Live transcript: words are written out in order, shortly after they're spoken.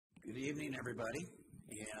Good evening, everybody,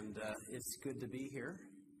 and it's good to be here,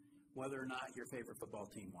 whether or not your favorite football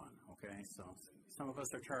team won, okay? So some of us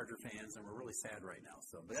are Charger fans, and we're really sad right now,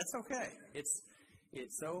 but that's okay.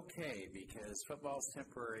 It's okay because football's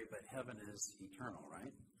temporary, but heaven is eternal,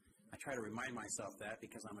 right? I try to remind myself that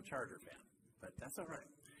because I'm a Charger fan, but that's all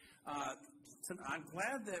right. So I'm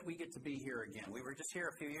glad that we get to be here again. We were just here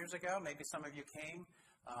a few years ago. Maybe some of you came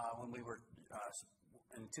when we were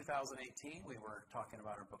in 2018. We were talking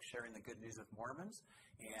about our book, Sharing the Good News with Mormons.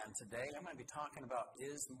 And today I'm going to be talking about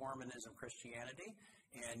Is Mormonism Christianity?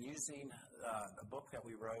 And using a book that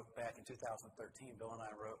we wrote back in 2013, Bill and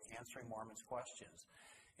I wrote, Answering Mormons' Questions.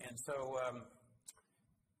 And so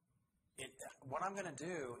what I'm going to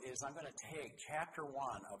do is I'm going to take chapter 1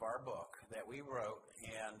 of our book that we wrote,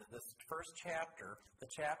 and this first chapter,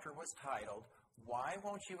 the chapter was titled, Why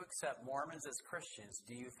Won't You Accept Mormons as Christians?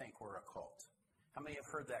 Do you think we're a cult? How many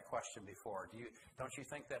have heard that question before? Don't you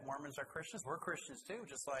think that Mormons are Christians? We're Christians too,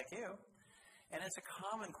 just like you. And it's a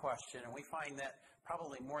common question, and we find that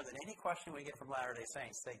probably more than any question we get from Latter-day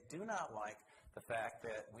Saints, they do not like the fact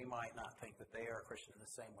that we might not think that they are a Christian in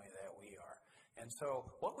the same way that we are. And so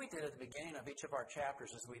what we did at the beginning of each of our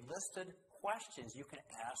chapters is we listed questions you can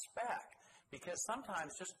ask back. Because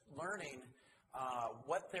sometimes just learning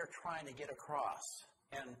what they're trying to get across,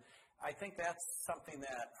 and I think that's something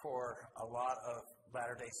that for a lot of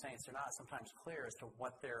Latter-day Saints are not sometimes clear as to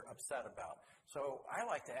what they're upset about. So I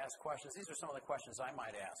like to ask questions. These are some of the questions I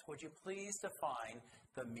might ask. Would you please define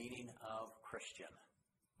the meaning of Christian?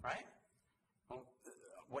 Right? Well,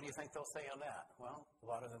 what do you think they'll say on that? Well, a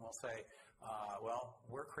lot of them will say,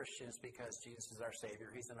 we're Christians because Jesus is our Savior.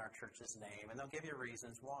 He's in our church's name. And they'll give you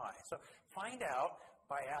reasons why. So find out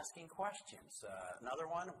by asking questions. Another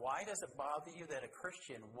one, why does it bother you that a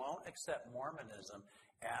Christian won't accept Mormonism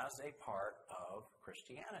as a part of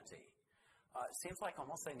Christianity? It seems like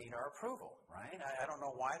almost they need our approval, right? I don't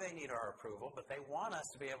know why they need our approval, but they want us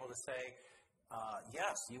to be able to say,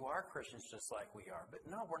 yes, you are Christians just like we are. But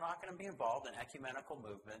no, we're not going to be involved in ecumenical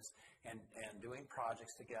movements and doing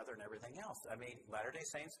projects together and everything else. I mean, Latter-day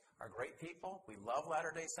Saints are great people. We love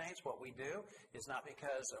Latter-day Saints. What we do is not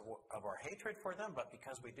because of our hatred for them, but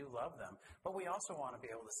because we do love them. But we also want to be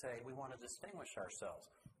able to say we want to distinguish ourselves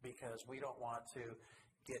because we don't want to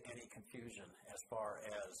get any confusion as far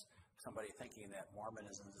as somebody thinking that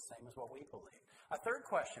Mormonism is the same as what we believe. A third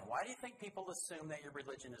question, why do you think people assume that your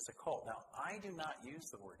religion is a cult? Now, I do not use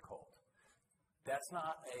the word cult. That's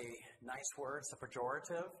not a nice word. It's a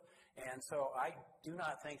pejorative. And so I do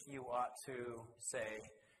not think you ought to say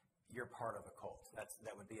you're part of a cult.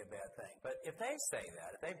 That would be a bad thing. But if they say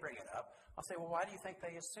that, if they bring it up, I'll say, well, why do you think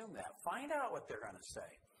they assume that? Find out what they're going to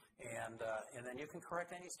say. And then you can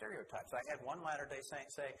correct any stereotypes. I had one Latter-day Saint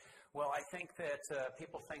say, well, I think that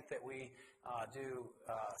people think that we do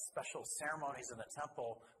special ceremonies in the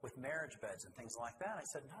temple with marriage beds and things like that. I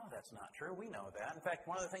said, no, that's not true. We know that. In fact,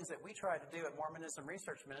 one of the things that we try to do at Mormonism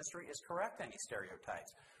Research Ministry is correct any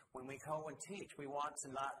stereotypes. When we go and teach, we want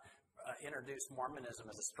to not introduce Mormonism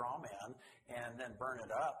as a straw man and then burn it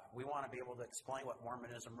up. We want to be able to explain what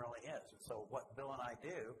Mormonism really is. And so what Bill and I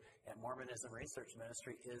do at Mormonism Research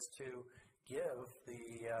Ministry is to give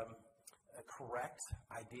the correct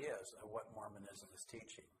ideas of what Mormonism is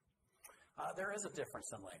teaching. There is a difference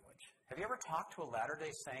in language. Have you ever talked to a Latter-day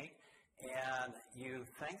Saint and you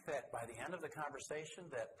think that by the end of the conversation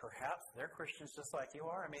that perhaps they're Christians just like you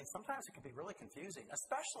are? I mean, sometimes it can be really confusing,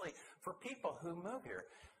 especially for people who move here.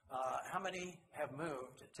 How many have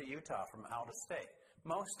moved to Utah from out of state?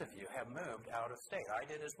 Most of you have moved out of state. I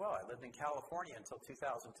did as well. I lived in California until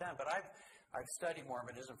 2010, but I've studied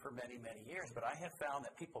Mormonism for many, many years, but I have found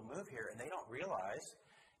that people move here and they don't realize.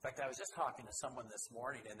 In fact, I was just talking to someone this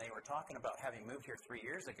morning, and they were talking about having moved here 3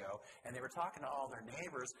 years ago, and they were talking to all their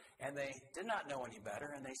neighbors, and they did not know any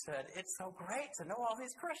better, and they said, it's so great to know all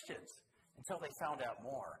these Christians, until they found out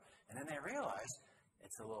more. And then they realized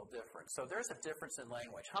it's a little different. So there's a difference in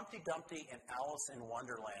language. Humpty Dumpty and Alice in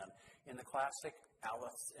Wonderland, in the classic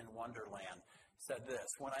Alice in Wonderland, said this,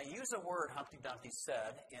 when I use a word, Humpty Dumpty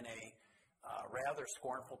said, in a rather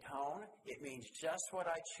scornful tone, it means just what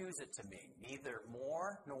I choose it to mean, neither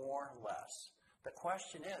more nor less. The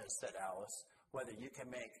question is, said Alice, whether you can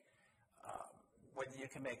make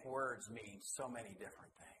words mean so many different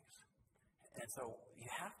things. And so you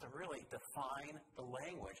have to really define the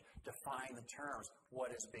language, define the terms, what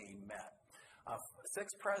is being met.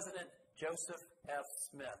 Sixth President Joseph F.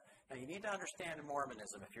 Smith. Now you need to understand in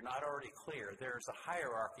Mormonism, if you're not already clear, there's a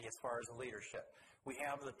hierarchy as far as leadership. We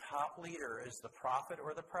have the top leader is the prophet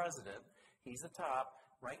or the president. He's the top.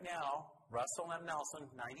 Right now, Russell M. Nelson,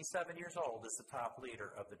 97 years old, is the top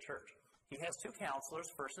leader of the church. He has two counselors,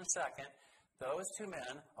 first and second. Those two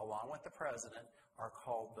men, along with the president, are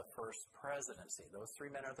called the first presidency. Those three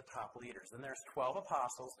men are the top leaders. Then there's 12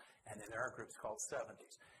 apostles, and then there are groups called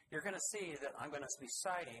 70s. You're going to see that I'm going to be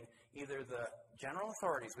citing either the general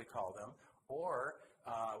authorities, we call them, or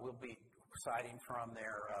we'll be citing from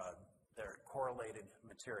their correlated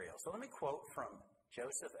material. So let me quote from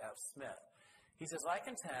Joseph F. Smith. He says, I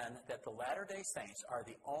contend that the Latter-day Saints are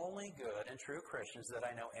the only good and true Christians that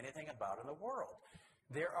I know anything about in the world.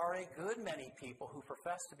 There are a good many people who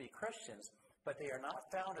profess to be Christians, but they are not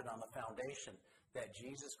founded on the foundation that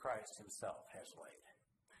Jesus Christ himself has laid.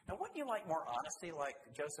 Now, wouldn't you like more honesty like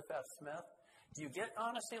Joseph F. Smith? Do you get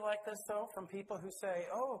honesty like this, though, from people who say,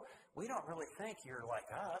 oh, we don't really think you're like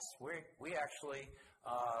us. We actually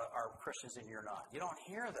are Christians and you're not. You don't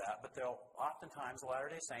hear that, but they'll oftentimes,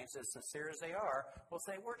 Latter-day Saints, as sincere as they are, will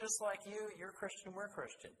say, we're just like you. You're Christian, we're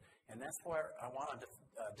Christian. And that's where I want to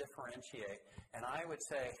differentiate. And I would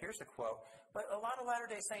say, here's a quote, but a lot of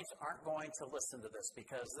Latter-day Saints aren't going to listen to this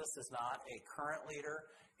because this is not a current leader.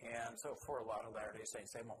 And so for a lot of Latter-day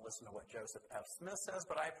Saints, they won't listen to what Joseph F. Smith says,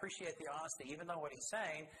 but I appreciate the honesty, even though what he's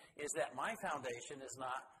saying is that my foundation is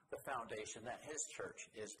not the foundation that his church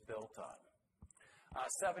is built on.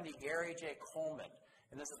 70, Gary J. Coleman,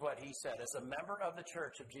 and this is what he said, as a member of the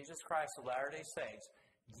Church of Jesus Christ of Latter-day Saints,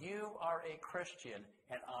 you are a Christian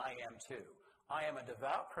and I am too. I am a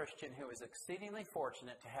devout Christian who is exceedingly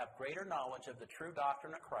fortunate to have greater knowledge of the true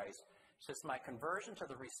doctrine of Christ since my conversion to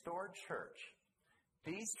the restored church.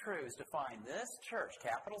 These truths define this church,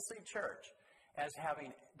 capital C church, as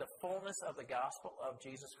having the fullness of the gospel of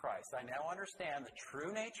Jesus Christ. I now understand the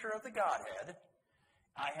true nature of the Godhead.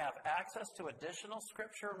 I have access to additional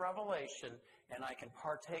scripture and revelation, and I can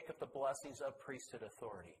partake of the blessings of priesthood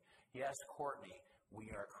authority. Yes, Courtney,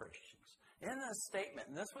 we are Christians. In this statement,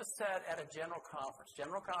 and this was said at a general conference.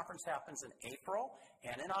 General conference happens in April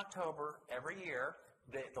and in October every year.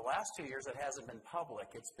 The last 2 years it hasn't been public.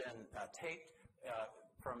 It's been taped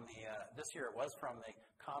from this year it was from the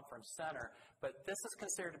conference center. But this is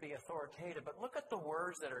considered to be authoritative. But look at the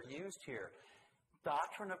words that are used here.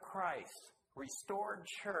 Doctrine of Christ, restored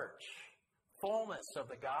church, fullness of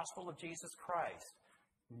the gospel of Jesus Christ,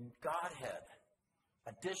 Godhead,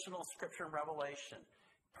 additional scripture and revelation,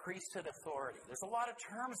 priesthood authority. There's a lot of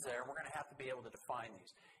terms there, and we're going to have to be able to define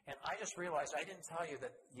these. And I just realized I didn't tell you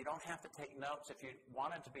that you don't have to take notes if you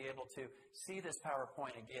wanted to be able to see this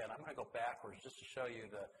PowerPoint again. I'm going to go backwards just to show you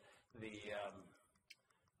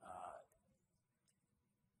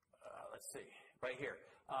let's see, right here.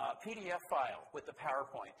 PDF file with the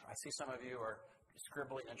PowerPoint. I see some of you are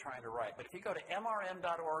scribbling and trying to write. But if you go to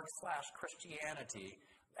mrm.org/Christianity,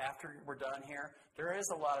 after we're done here, there is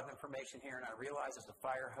a lot of information here, and I realize it's a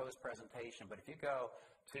fire hose presentation, but if you go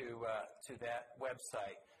to that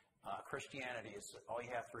website, Christianity is all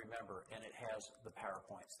you have to remember, and it has the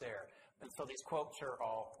PowerPoints there. And so these quotes are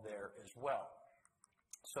all there as well.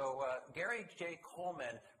 So Gary J.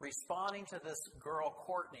 Coleman, responding to this girl,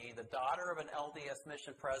 Courtney, the daughter of an LDS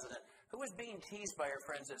mission president, who was being teased by her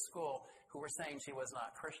friends at school who were saying she was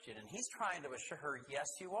not Christian. And he's trying to assure her, yes,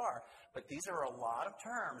 you are. But these are a lot of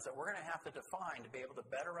terms that we're going to have to define to be able to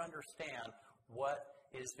better understand what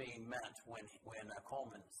is being meant when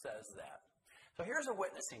Coleman says that. So here's a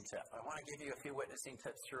witnessing tip. I want to give you a few witnessing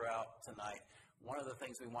tips throughout tonight. One of the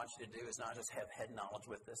things we want you to do is not just have head knowledge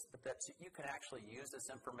with this, but that you can actually use this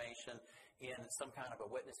information in some kind of a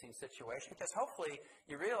witnessing situation, because hopefully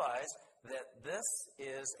you realize that this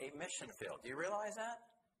is a mission field. Do you realize that?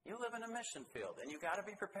 You live in a mission field, and you've got to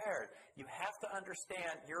be prepared. You have to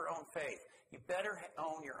understand your own faith. You better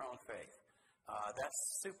own your own faith. That's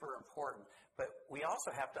super important. But we also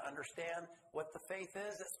have to understand what the faith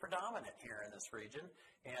is that's predominant here in this region.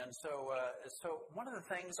 And so one of the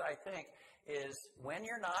things I think is when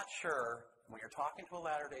you're not sure, when you're talking to a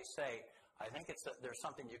Latter-day Saint, I think there's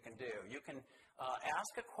something you can do. You can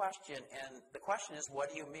ask a question, and the question is, what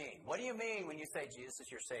do you mean? What do you mean when you say Jesus is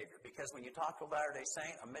your Savior? Because when you talk to a Latter-day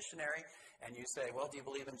Saint, a missionary, and you say, well, do you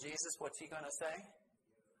believe in Jesus? What's he going to say?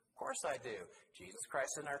 Of course I do. Jesus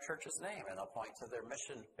Christ in our church's name. And I'll point to their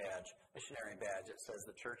missionary badge. It says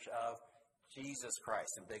the Church of Jesus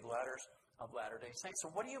Christ in big letters of Latter-day Saints. So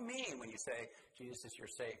what do you mean when you say Jesus is your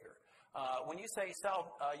Savior? When you say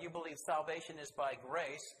you believe salvation is by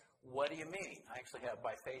grace, what do you mean? I actually have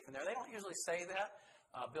by faith in there. They don't usually say that.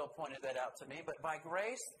 Bill pointed that out to me. But by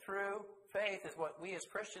grace through faith is what we as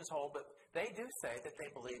Christians hold. But they do say that they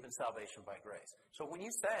believe in salvation by grace. So when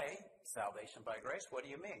you say salvation by grace, what do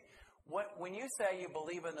you mean? When you say you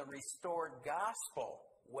believe in the restored gospel,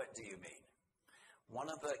 what do you mean? one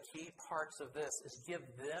of the key parts of this is give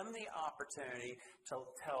them the opportunity to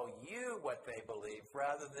tell you what they believe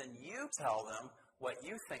rather than you tell them what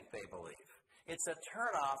you think they believe. It's a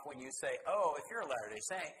turnoff when you say, oh, if you're a Latter-day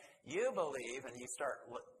Saint, you believe, and you start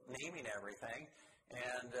naming everything,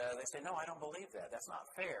 and they say, no, I don't believe that. That's not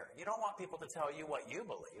fair. You don't want people to tell you what you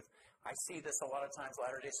believe. I see this a lot of times.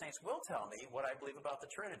 Latter-day Saints will tell me what I believe about the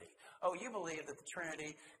Trinity. Oh, you believe that the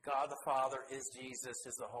Trinity, God the Father, is Jesus,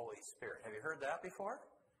 is the Holy Spirit. Have you heard that before?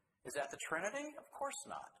 Is that the Trinity? Of course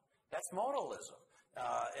not. That's modalism.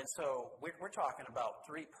 And so we're talking about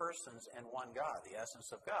three persons and one God, the essence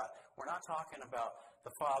of God. We're not talking about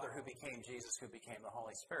the Father who became Jesus, who became the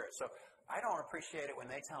Holy Spirit. So I don't appreciate it when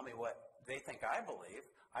they tell me what they think I believe.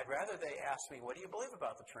 I'd rather they ask me, what do you believe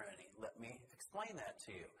about the Trinity? Let me explain that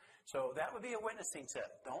to you. So that would be a witnessing tip.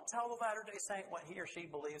 Don't tell the Latter-day Saint what he or she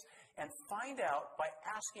believes, and find out by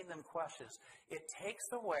asking them questions. It takes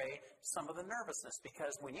away some of the nervousness,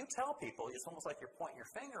 because when you tell people, it's almost like you're pointing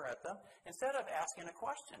your finger at them instead of asking a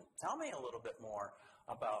question. Tell me a little bit more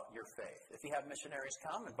about your faith. If you have missionaries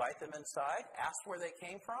come, invite them inside, ask where they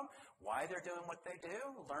came from, why they're doing what they do,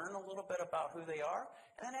 learn a little bit about who they are,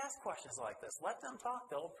 and then ask questions like this. Let them talk.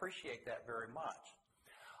 They'll appreciate that very much.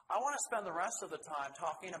 I want to spend the rest of the time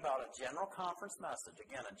talking about a general conference message.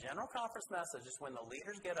 Again, a general conference message is when the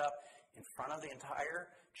leaders get up in front of the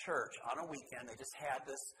entire church on a weekend. They just had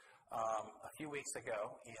this a few weeks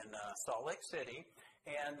ago in Salt Lake City,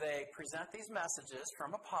 and they present these messages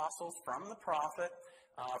from apostles, from the prophet,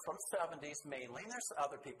 from 70s mainly, and there's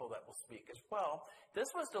other people that will speak as well.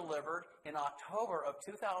 This was delivered in October of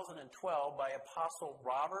 2012 by Apostle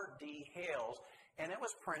Robert D. Hales, and it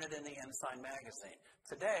was printed in the Ensign magazine.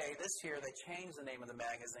 Today, this year, they changed the name of the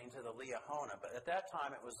magazine to the Liahona, but at that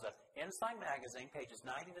time it was the Ensign magazine, pages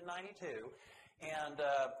 90 to 92,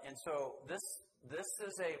 and so this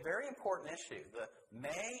is a very important issue. The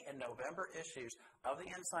May and November issues of the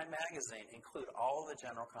Ensign magazine include all of the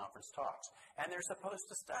General Conference talks, and they're supposed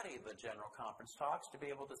to study the General Conference talks to be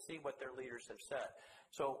able to see what their leaders have said.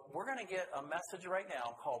 So we're going to get a message right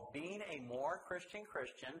now called Being a More Christian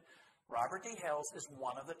Christian. Robert D. Hales is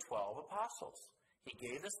one of the 12 apostles. He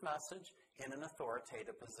gave this message in an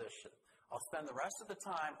authoritative position. I'll spend the rest of the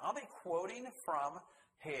time, I'll be quoting from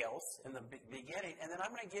Hales in the beginning, and then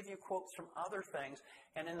I'm going to give you quotes from other things.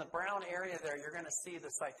 And in the brown area there, you're going to see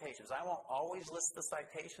the citations. I won't always list the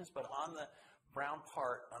citations, but on the brown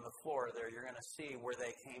part on the floor there, you're going to see where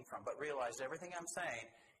they came from. But realize everything I'm saying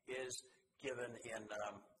is given in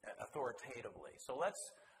authoritatively. So let's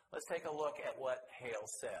take a look at what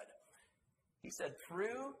Hales said. He said,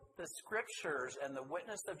 through the scriptures and the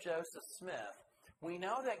witness of Joseph Smith, we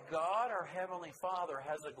know that God, our Heavenly Father,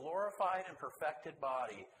 has a glorified and perfected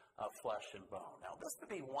body of flesh and bone. Now, this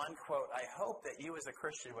would be one quote I hope that you as a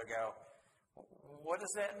Christian would go, what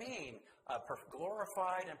does that mean? A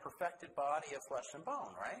glorified and perfected body of flesh and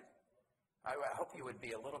bone, right? I hope you would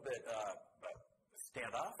be a little bit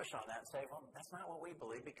standoffish on that and say, well, that's not what we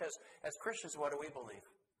believe, because as Christians, what do we believe?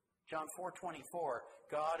 John 4:24,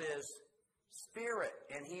 God is Spirit,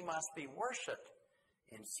 and He must be worshipped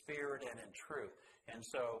in spirit and in truth. And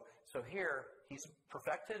so here, He's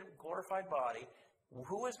perfected, glorified body.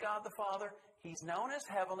 Who is God the Father? He's known as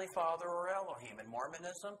Heavenly Father or Elohim. In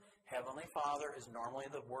Mormonism, Heavenly Father is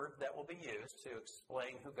normally the word that will be used to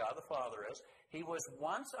explain who God the Father is. He was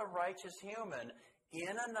once a righteous human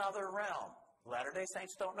in another realm. Latter-day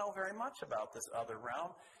Saints don't know very much about this other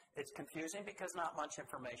realm. It's confusing because not much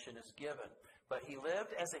information is given. But he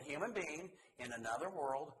lived as a human being in another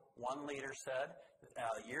world. One leader said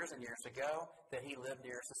years and years ago that he lived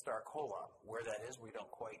near the star Kolob. Where that is, we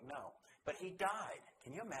don't quite know. But he died.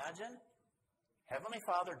 Can you imagine? Heavenly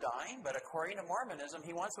Father dying, but according to Mormonism,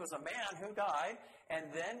 he once was a man who died and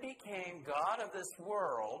then became God of this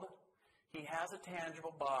world. He has a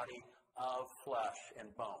tangible body of flesh and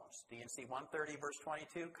bones. D&C 130 verse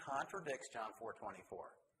 22 contradicts John 4:24.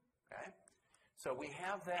 Okay? So we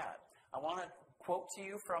have that. I want to quote to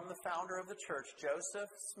you from the founder of the church,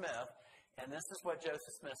 Joseph Smith, and this is what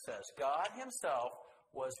Joseph Smith says. God Himself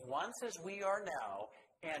was once as we are now,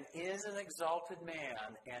 and is an exalted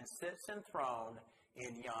man, and sits enthroned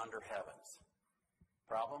in yonder heavens.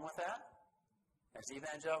 Problem with that? As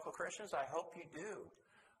evangelical Christians, I hope you do.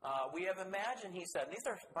 We have imagined, he said, and these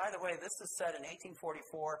are, by the way, this is said in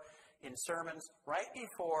 1844 in sermons right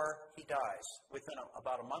before he dies. Within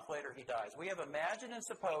about a month later, he dies. We have imagined and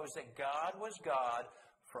supposed that God was God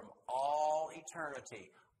from all eternity.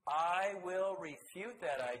 I will refute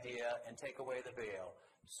that idea and take away the veil.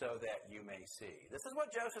 so that you may see. This is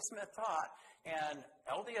what Joseph Smith taught, and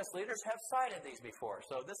LDS leaders have cited these before.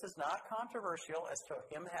 So this is not controversial as to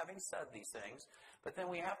him having said these things. But then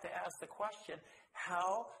we have to ask the question,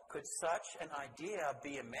 how could such an idea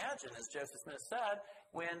be imagined, as Joseph Smith said,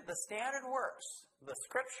 when the standard works, the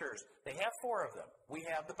Scriptures, they have 4 of them. We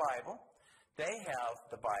have the Bible. They have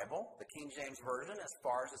the Bible, the King James Version, as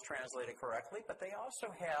far as it's translated correctly, but they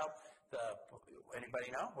also have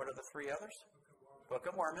anybody know? What are the 3 others? Book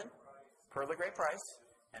of Mormon, Pearl of Great Price,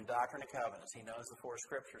 and Doctrine and Covenants. He knows the 4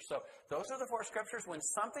 Scriptures. So those are the 4 Scriptures. When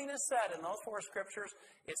something is said in those 4 Scriptures,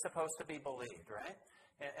 it's supposed to be believed, right?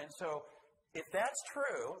 And so if that's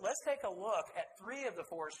true, let's take a look at 3 of the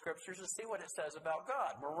 4 Scriptures and see what it says about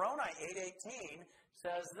God. Moroni 8:18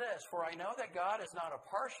 says this, "For I know that God is not a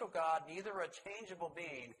partial God, neither a changeable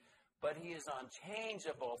being, but he is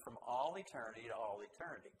unchangeable from all eternity to all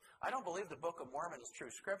eternity." I don't believe the Book of Mormon is true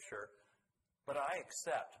Scripture, but I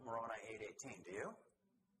accept Moroni 8:18. Do you?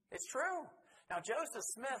 It's true. Now, Joseph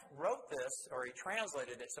Smith wrote this, or he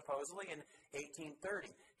translated it supposedly in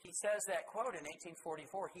 1830. He says that, quote, in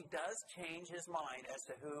 1844, he does change his mind as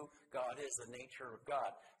to who God is, the nature of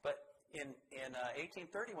God. But in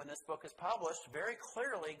 1830, when this book is published, very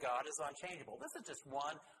clearly God is unchangeable. This is just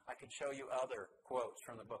one. I could show you other quotes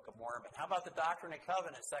from the Book of Mormon. How about the Doctrine and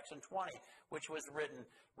Covenants, section 20, which was written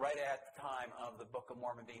right at the time of the Book of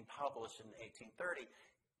Mormon being published in 1830?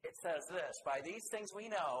 It says this, "By these things we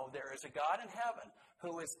know there is a God in heaven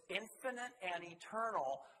who is infinite and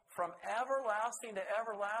eternal, from everlasting to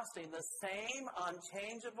everlasting, the same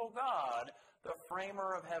unchangeable God, the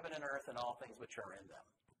framer of heaven and earth and all things which are in them."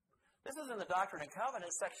 This is in the Doctrine and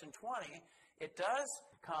Covenants, section 20. It does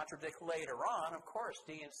contradict later on. Of course,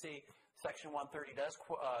 D&C section 130 does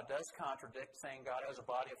contradict, saying God has a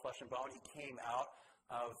body of flesh and bone. He came out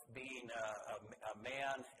of being a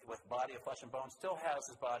man with body of flesh and bone, still has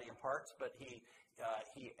his body in parts, but he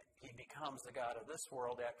becomes the God of this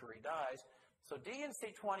world after he dies. So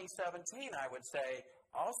D&C 2017, I would say,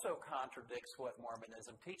 also contradicts what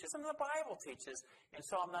Mormonism teaches, and the Bible teaches in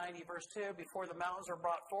Psalm 90, verse 2, "Before the mountains are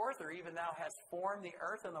brought forth, or even thou hast formed the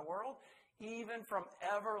earth and the world, even from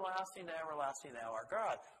everlasting to everlasting thou art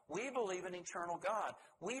God." We believe in eternal God.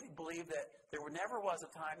 We believe that there never was a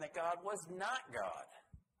time that God was not God.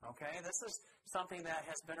 Okay? This is something that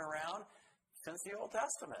has been around since the Old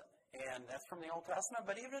Testament. And that's from the Old Testament,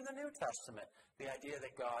 but even in the New Testament, the idea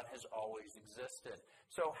that God has always existed.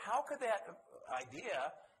 So how could that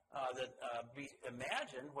idea be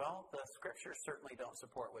imagined? Well, the Scriptures certainly don't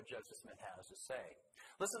support what Joseph Smith has to say.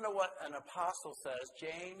 Listen to what an apostle says,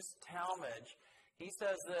 James Talmage. He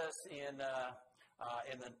says this in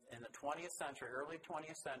the 20th century, early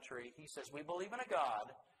 20th century. He says, "We believe in a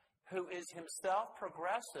God who is himself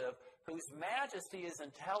progressive, whose majesty is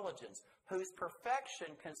intelligence, whose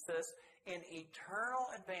perfection consists in eternal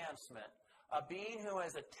advancement, a being who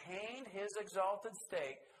has attained his exalted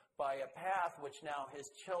state by a path which now his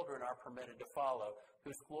children are permitted to follow,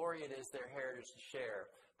 whose glory it is their heritage to share.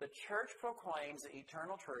 The church proclaims the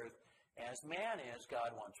eternal truth, as man is,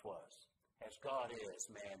 God once was. As God is,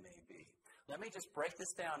 man may be." Let me just break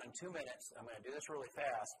this down in 2 minutes. I'm going to do this really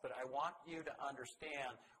fast, but I want you to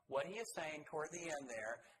understand what he is saying toward the end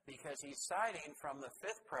there, because he's citing from the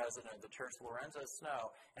 5th president of the church, Lorenzo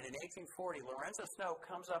Snow. And in 1840, Lorenzo Snow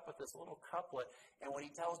comes up with this little couplet, and when he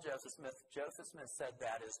tells Joseph Smith said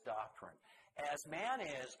that is doctrine. As man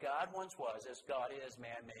is, God once was. As God is,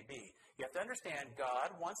 man may be. You have to understand,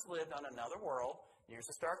 God once lived on another world. Here's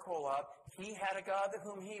the Star Kolob. He had a God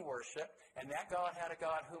whom he worshipped, and that God had a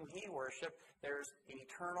God whom he worshipped. There's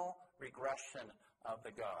eternal regression of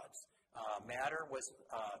the gods. Matter was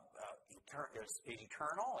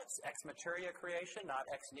eternal. It's ex materia creation, not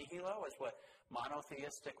ex nihilo, is what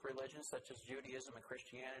monotheistic religions such as Judaism and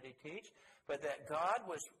Christianity teach. But that God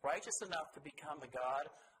was righteous enough to become the God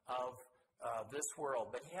of this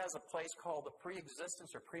world. But he has a place called the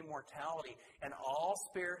pre-existence or pre-mortality, and all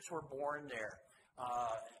spirits were born there.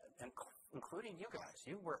 Including you guys.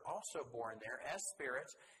 You were also born there as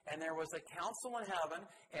spirits. And there was a council in heaven,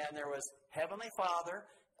 and there was Heavenly Father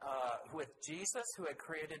with Jesus, who had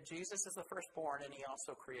created Jesus as the firstborn, and he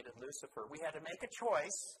also created Lucifer. We had to make a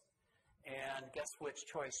choice, and guess which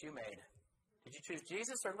choice you made? Did you choose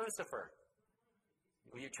Jesus or Lucifer?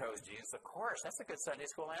 Well, you chose Jesus, of course. That's a good Sunday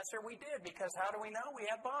school answer. We did, because how do we know? We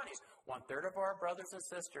have bodies. 1/3 of our brothers and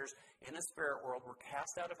sisters in the spirit world were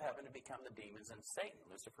cast out of heaven to become the demons and Satan.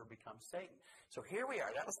 Lucifer becomes Satan. So here we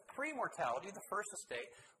are. That was pre-mortality, the first estate.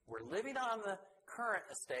 We're living on the current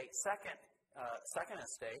estate, second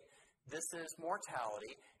estate. This is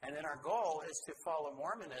mortality. And then our goal is to follow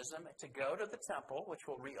Mormonism, to go to the temple, which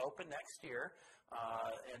will reopen next year.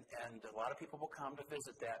 And a lot of people will come to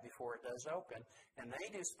visit that before it does open. And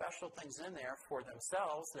they do special things in there for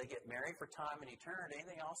themselves. They get married for time and eternity.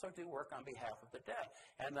 And they also do work on behalf of the dead.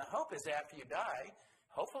 And the hope is after you die,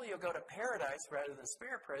 hopefully you'll go to paradise rather than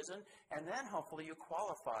spirit prison. And then hopefully you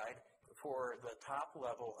qualified for the top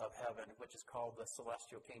level of heaven, which is called the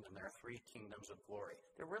celestial kingdom. There are 3 kingdoms of glory.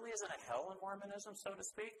 There really isn't a hell in Mormonism, so to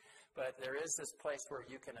speak, but there is this place where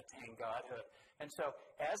you can attain godhood. And so,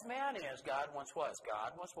 as man is, God once was.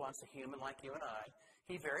 God was once a human like you and I.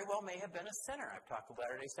 He very well may have been a sinner. I've talked to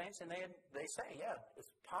Latter-day Saints, and they say, yeah,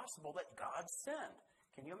 it's possible that God sinned.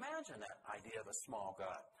 Can you imagine that idea of a small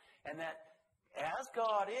God? And that as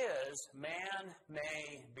God is, man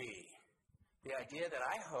may be. The idea that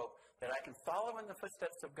I hope that I can follow in the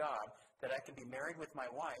footsteps of God, that I can be married with my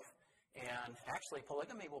wife, and actually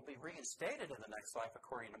polygamy will be reinstated in the next life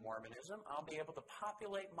according to Mormonism. I'll be able to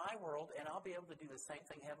populate my world, and I'll be able to do the same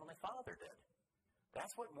thing Heavenly Father did.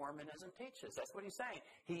 That's what Mormonism teaches. That's what he's saying.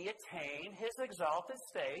 He attained his exalted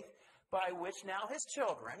state by which now his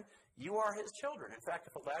children, you are his children. In fact,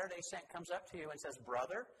 if a Latter-day Saint comes up to you and says,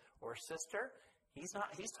 brother or sister, he's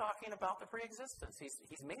talking about the preexistence.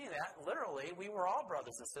 He's meaning that literally. We were all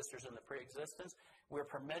brothers and sisters in the preexistence. We're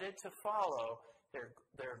permitted to follow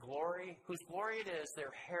their glory, whose glory it is,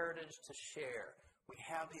 their heritage to share. We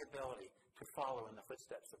have the ability to follow in the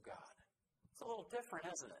footsteps of God. It's a little different,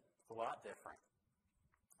 isn't it? It's a lot different.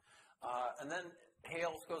 And then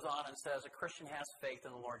Hales goes on and says, a Christian has faith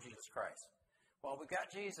in the Lord Jesus Christ. Well, we've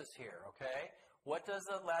got Jesus here, okay? What does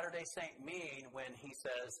a Latter-day Saint mean when he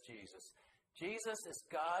says Jesus? Jesus is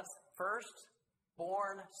God's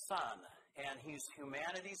firstborn son, and he's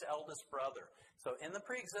humanity's eldest brother. So in the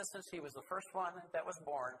preexistence, he was the first one that was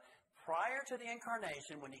born. Prior to the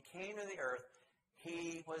incarnation, when he came to the earth,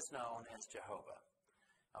 he was known as Jehovah.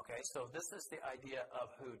 Okay, so this is the idea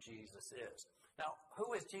of who Jesus is. Now,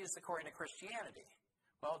 who is Jesus according to Christianity?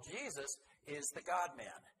 Well, Jesus is the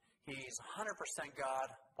God-man. He's 100% God,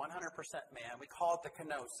 100% man. We call it the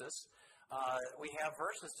kenosis. We have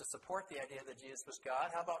verses to support the idea that Jesus was God.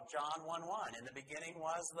 How about John 1:1? In the beginning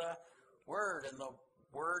was the Word, and the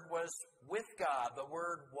Word was with God. The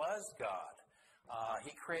Word was God.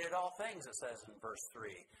 He created all things, it says in verse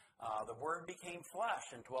 3. The Word became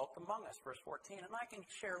flesh and dwelt among us, verse 14. And I can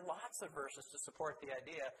share lots of verses to support the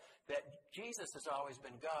idea that Jesus has always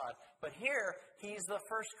been God. But here, he's the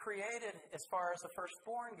first created as far as the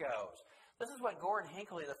firstborn goes. This is what Gordon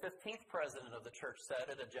Hinckley, the 15th president of the church, said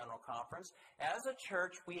at a general conference. As a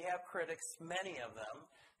church, we have critics, many of them.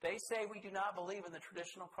 They say we do not believe in the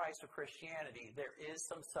traditional Christ of Christianity. There is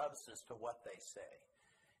some substance to what they say.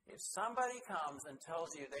 If somebody comes and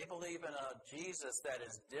tells you they believe in a Jesus that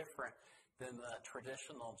is different than the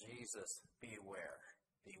traditional Jesus, beware.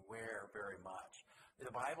 Beware very much. The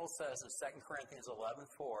Bible says in 2 Corinthians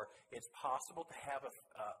 11:4, it's possible to have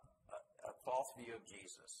a false view of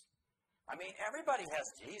Jesus. I mean, everybody has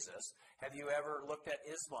Jesus. Have you ever looked at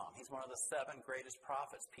Islam? He's one of the 7 greatest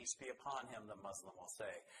prophets. Peace be upon him, the Muslim will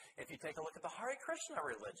say. If you take a look at the Hare Krishna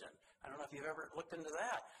religion, I don't know if you've ever looked into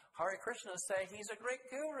that. Hare Krishnas say he's a great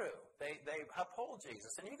guru. They uphold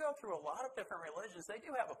Jesus. And you go through a lot of different religions. They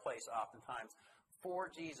do have a place oftentimes for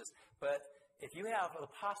Jesus. But if you have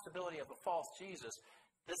the possibility of a false Jesus,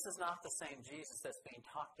 this is not the same Jesus that's being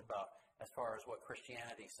talked about as far as what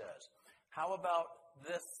Christianity says. How about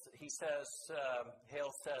this? He says,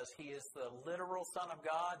 Hale says, he is the literal Son of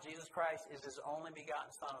God. Jesus Christ is his only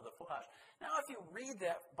begotten Son of the flesh. Now, if you read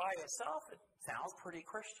that by itself, it sounds pretty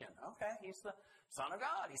Christian. Okay, he's the Son of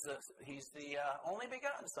God. He's the only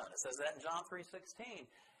begotten Son. It says that in John 3:16.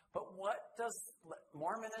 But what does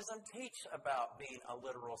Mormonism teach about being a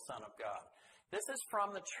literal Son of God? This is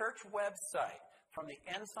from the church website, from the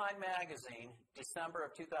Ensign magazine, December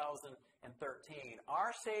of 2013.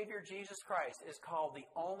 Our Savior Jesus Christ is called the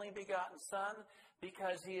only begotten Son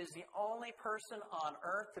because he is the only person on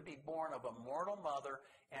earth to be born of a mortal mother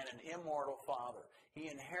and an immortal father. He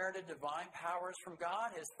inherited divine powers from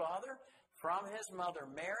God, his Father. From his mother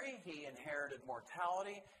Mary, he inherited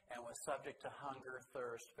mortality and was subject to hunger,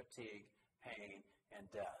 thirst, fatigue, pain, and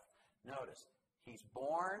death. Notice, he's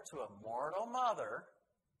born to a mortal mother,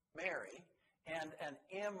 Mary, and an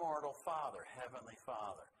immortal Father, Heavenly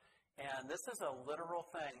Father. And this is a literal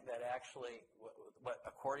thing that actually,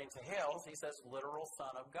 according to Hales, he says literal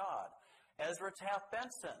Son of God. Ezra Taft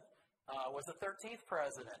Benson was the 13th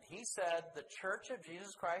president. He said, the Church of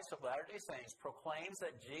Jesus Christ of Latter-day Saints proclaims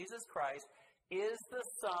that Jesus Christ is the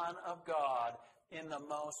Son of God in the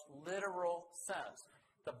most literal sense.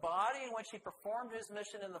 The body in which he performed his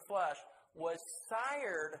mission in the flesh was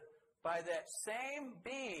sired by that same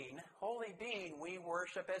being, holy being, we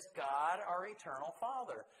worship as God, our eternal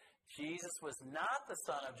Father. Jesus was not the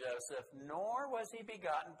son of Joseph, nor was he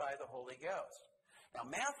begotten by the Holy Ghost. Now,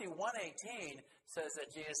 Matthew 1:18 says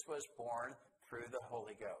that Jesus was born through the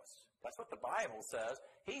Holy Ghost. That's what the Bible says.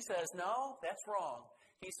 He says, no, that's wrong.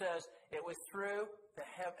 He says it was through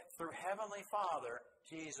Heavenly Father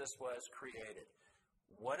Jesus was created.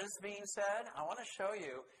 What is being said? I want to show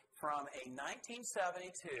you from a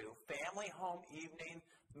 1972 Family Home Evening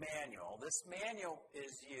manual. This manual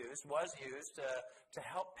was used to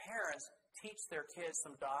help parents teach their kids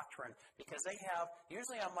some doctrine because they have,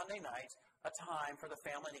 usually on Monday nights, a time for the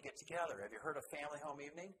family to get together. Have you heard of Family Home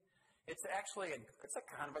Evening? It's actually it's a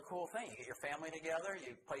kind of a cool thing. You get your family together,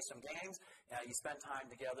 you play some games, you spend time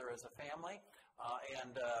together as a family.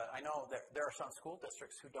 I know that there are some school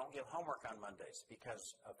districts who don't give homework on Mondays because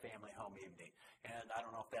of Family Home Evening. And I don't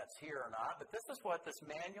know if that's here or not, but this is what this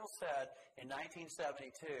manual said in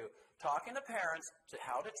 1972. Talking to parents to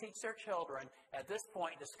how to teach their children, at this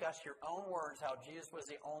point discuss your own words how Jesus was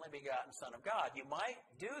the only begotten Son of God. You might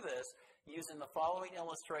do this using the following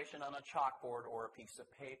illustration on a chalkboard or a piece of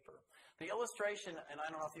paper. The illustration, and I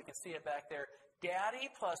don't know if you can see it back there, Daddy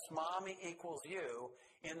plus Mommy equals you,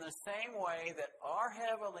 in the same way that our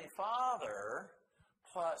Heavenly Father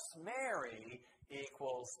plus Mary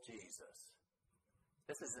equals Jesus.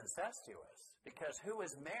 This is incestuous, because who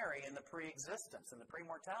is Mary in the pre-existence, in the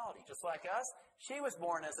pre-mortality? Just like us, she was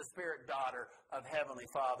born as a spirit daughter of Heavenly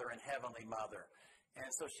Father and Heavenly Mother. And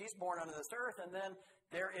so she's born under this earth, and then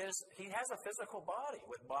he has a physical body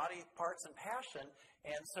with body parts and passion,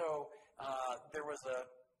 and so there was a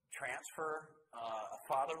transfer, a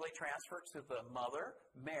fatherly transfer to the mother,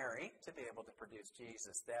 Mary, to be able to produce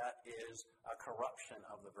Jesus. That is a corruption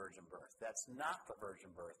of the virgin birth. That's not the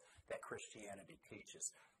virgin birth that Christianity teaches.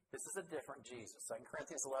 This is a different Jesus. 2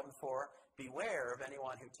 Corinthians 11:4, beware of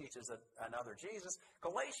anyone who teaches another Jesus.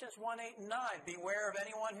 Galatians 1:8 and 9, beware of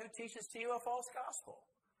anyone who teaches to you a false gospel.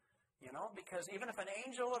 You know, because even if an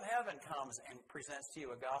angel of heaven comes and presents to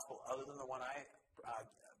you a gospel other than the one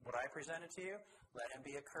what I presented to you, let him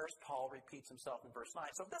be accursed. Paul repeats himself in verse 9.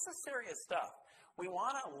 So this is serious stuff. We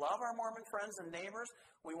want to love our Mormon friends and neighbors.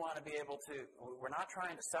 We want to be able to, we're not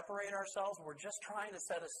trying to separate ourselves. We're just trying to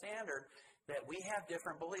set a standard that we have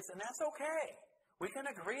different beliefs, and that's okay. We can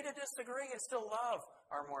agree to disagree and still love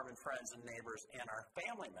our Mormon friends and neighbors and our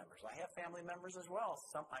family members. I have family members as well.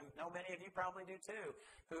 I know many of you probably do too,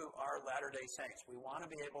 who are Latter-day Saints. We want to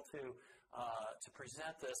be able to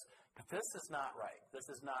present this, but this is not right. This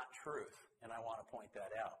is not truth, and I want to point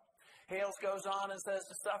that out. Hales goes on and says,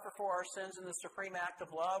 to suffer for our sins in the supreme act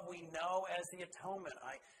of love we know as the atonement.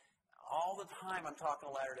 All the time I'm talking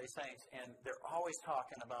to Latter-day Saints, and they're always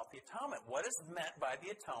talking about the atonement. What is meant by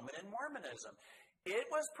the atonement in Mormonism? It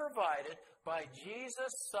was provided by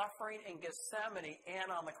Jesus suffering in Gethsemane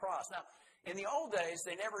and on the cross. Now, in the old days,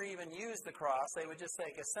 they never even used the cross. They would just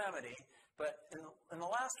say Gethsemane. But in the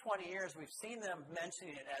last 20 years, we've seen them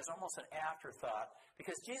mentioning it as almost an afterthought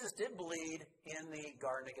because Jesus did bleed in the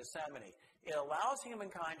Garden of Gethsemane. It allows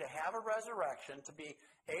humankind to have a resurrection, to be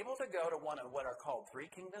able to go to one of what are called three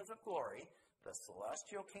kingdoms of glory, the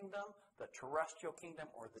celestial kingdom, the terrestrial kingdom,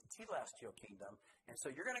 or the telestial kingdom. And so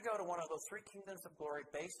you're going to go to one of those three kingdoms of glory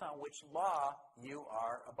based on which law you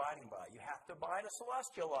are abiding by. You have to abide a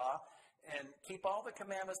celestial law and keep all the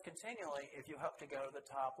commandments continually if you hope to go to the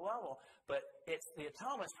top level. But the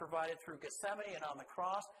atonement's provided through Gethsemane and on the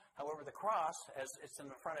cross. However, the cross, as it's in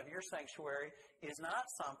the front of your sanctuary, is not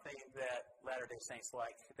something that Latter-day Saints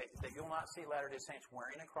like. They will not see Latter-day Saints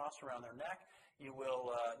wearing a cross around their neck. You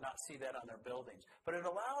will not see that on their buildings. But it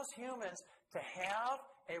allows humans to have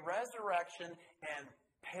a resurrection and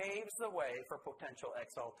paves the way for potential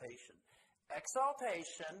exaltation.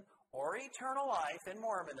 Exaltation, or eternal life in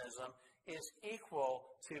Mormonism, is equal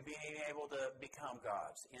to being able to become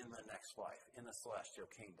gods in the next life, in the celestial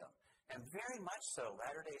kingdom. And very much so,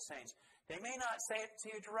 Latter-day Saints, they may not say it to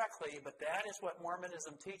you directly, but that is what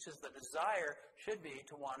Mormonism teaches. The desire should be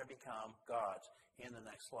to want to become gods in the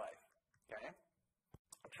next life. Okay?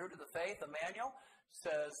 True to the Faith, the manual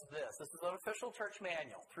says this. This is an official church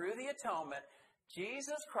manual. Through the atonement,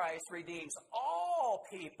 Jesus Christ redeems all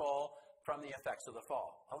people from the effects of the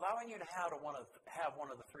fall, allowing you to have one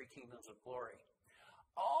of the three kingdoms of glory.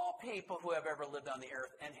 All people who have ever lived on the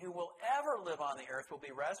earth and who will ever live on the earth will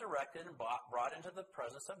be resurrected and brought into the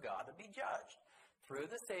presence of God to be judged. Through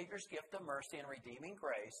the Savior's gift of mercy and redeeming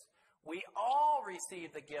grace, we all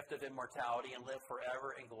receive the gift of immortality and live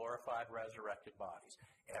forever in glorified, resurrected bodies.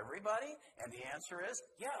 Everybody? And the answer is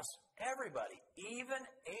yes, everybody. Even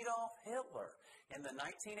Adolf Hitler. In the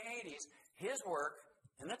 1980s, his work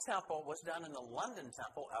in the temple was done in the London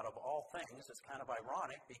temple, out of all things. It's kind of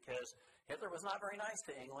ironic because Hitler was not very nice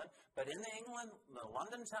to England. But in the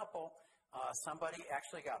London temple, somebody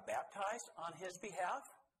actually got baptized on his behalf,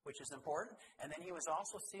 which is important. And then he was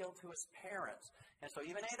also sealed to his parents. And so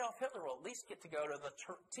even Adolf Hitler will at least get to go to the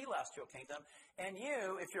telestial kingdom. And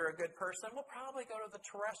you, if you're a good person, will probably go to the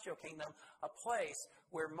terrestrial kingdom, a place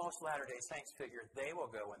where most Latter-day Saints figure they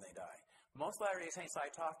will go when they die. Most Latter-day Saints I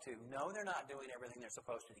talk to know they're not doing everything they're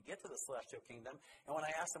supposed to get to the celestial kingdom. And when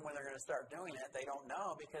I ask them when they're going to start doing it, they don't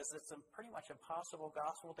know because it's a pretty much impossible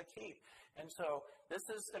gospel to keep. And so this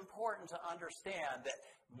is important to understand that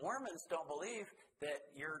Mormons don't believe that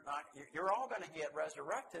you're all going to get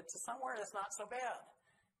resurrected to somewhere that's not so bad.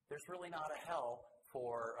 There's really not a hell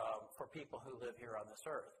for people who live here on this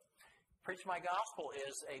earth. Preach My Gospel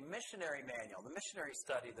is a missionary manual. The missionaries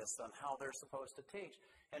study this on how they're supposed to teach.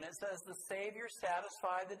 And it says, the Savior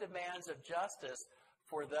satisfied the demands of justice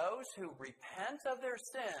for those who repent of their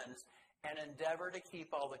sins and endeavor to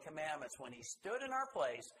keep all the commandments when he stood in our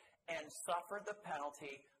place and suffered the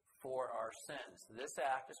penalty for our sins. This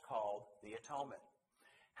act is called the atonement.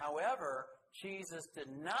 However, Jesus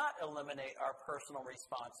did not eliminate our personal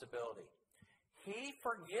responsibility. He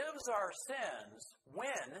forgives our sins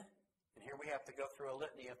when... And here we have to go through a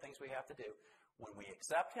litany of things we have to do. When we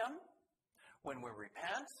accept him, when we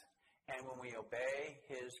repent, and when we obey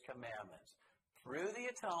his commandments. Through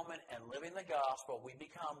the atonement and living the gospel, we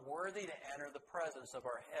become worthy to enter the presence of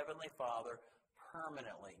our Heavenly Father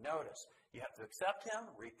permanently. Notice, you have to accept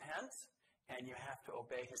him, repent, and you have to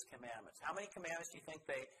obey his commandments. How many commandments do you think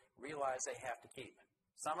they realize they have to keep?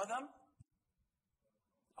 Some of them?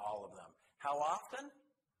 All of them. How often?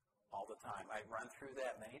 All the time. I run through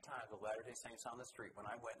that many times with Latter-day Saints on the street when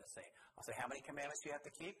I'm witnessing. I'll say, how many commandments do you have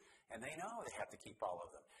to keep? And they know they have to keep all of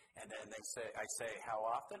them. And then I say, how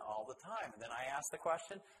often? All the time. And then I ask the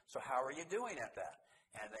question, so how are you doing at that?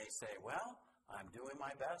 And they say, well, I'm doing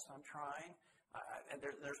my best. I'm trying. And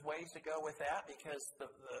there's ways to go with that because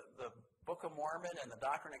the Book of Mormon and the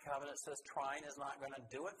Doctrine and Covenants says trying is not going to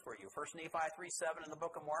do it for you. 1 Nephi 3:7 in the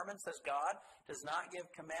Book of Mormon says God does not give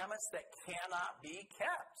commandments that cannot be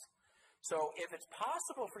kept. So if it's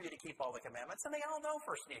possible for you to keep all the commandments, and they all know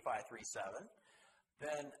 1 Nephi 3:7,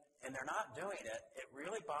 and they're not doing it, it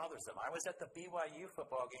really bothers them. I was at the BYU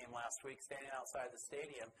football game last week, standing outside the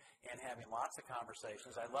stadium and having lots of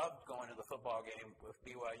conversations. I loved going to the football game with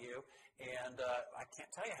BYU, and I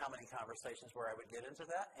can't tell you how many conversations where I would get into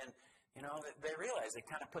that. And, you know, they realize, they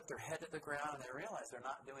kind of put their head to the ground, and they realize they're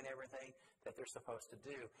not doing everything that they're supposed to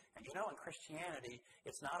do. And, you know, in Christianity,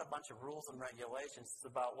 it's not a bunch of rules and regulations. It's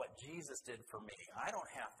about what Jesus did for me. I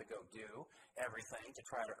don't have to go do everything to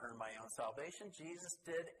try to earn my own salvation. Jesus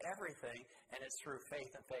did everything, and it's through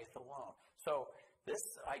faith and faith alone. So this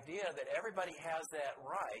idea that everybody has that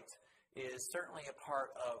right is certainly a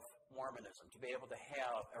part of Mormonism, to be able to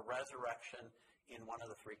have a resurrection in one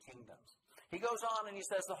of the three kingdoms. He goes on and he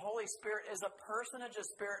says the Holy Spirit is a personage of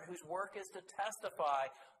spirit whose work is to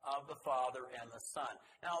testify of the Father and the Son.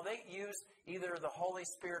 Now, they use either the Holy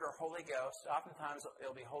Spirit or Holy Ghost. Oftentimes,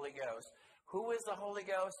 it'll be Holy Ghost. Who is the Holy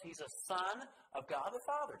Ghost? He's a son of God the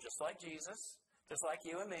Father, just like Jesus, just like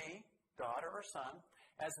you and me, daughter or son,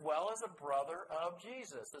 as well as a brother of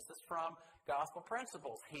Jesus. This is from Gospel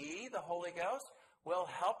Principles. He, the Holy Ghost,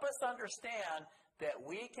 will help us understand that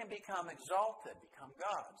we can become exalted, become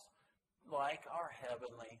gods, like our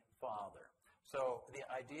Heavenly Father. So the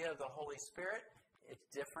idea of the Holy Spirit, it's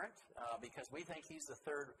different because we think he's the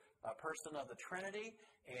third person of the Trinity,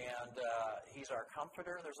 and he's our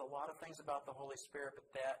comforter. There's a lot of things about the Holy Spirit, but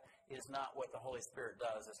that is not what the Holy Spirit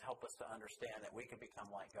does, is help us to understand that we can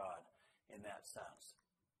become like God in that sense.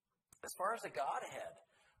 As far as the Godhead,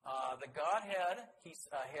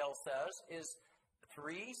 Hale says, is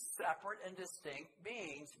three separate and distinct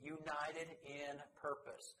beings united in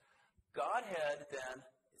purpose. Godhead, then,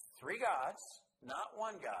 is three gods, not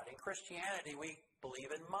one God. In Christianity, we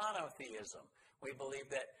believe in monotheism. We believe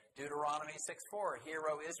that Deuteronomy 6:4, Hear,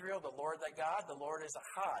 O Israel, the Lord thy God, the Lord is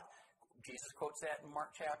Ahad. Jesus quotes that in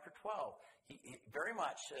Mark chapter 12. He very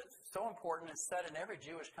much, so important, it's said in every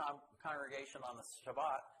Jewish congregation on the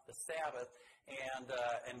Shabbat, the Sabbath, and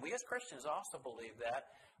we as Christians also believe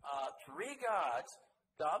that. Three gods,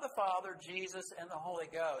 God the Father, Jesus, and the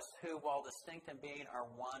Holy Ghost, who, while distinct in being, are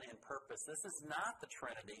one in purpose. This is not the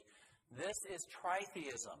Trinity. This is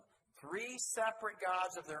tritheism. Three separate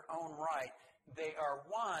gods of their own right. They are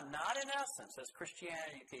one, not in essence, as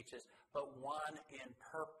Christianity teaches, but one in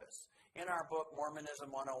purpose. In our book,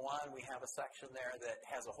 Mormonism 101, we have a section there that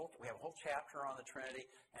has we have a whole chapter on the Trinity,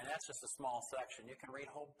 and that's just a small section. You can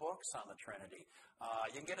read whole books on the Trinity.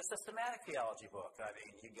 You can get a systematic theology book. I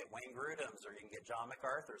mean, you can get Wayne Grudem's, or you can get John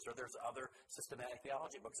MacArthur's, or there's other systematic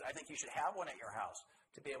theology books. I think you should have one at your house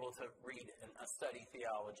to be able to read and study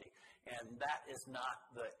theology. And that is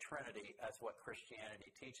not the Trinity as what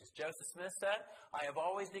Christianity teaches. Joseph Smith said, I have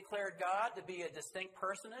always declared God to be a distinct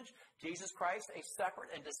personage, Jesus Christ a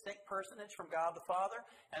separate and distinct personage from God the Father,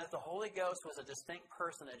 and that the Holy Ghost was a distinct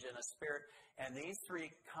personage in a spirit, and these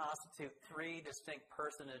three constitute three distinct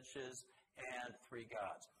personages and three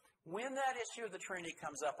gods. When that issue of the Trinity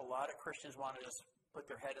comes up, a lot of Christians want to just put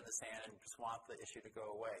their head in the sand and just want the issue to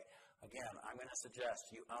go away. Again, I'm going to suggest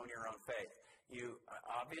you own your own faith.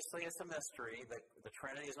 Obviously, it's a mystery. The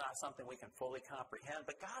Trinity is not something we can fully comprehend,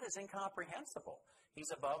 but God is incomprehensible. He's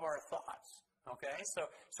above our thoughts. Okay?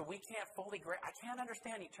 So we can't fully I can't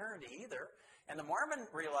understand eternity either. And the Mormon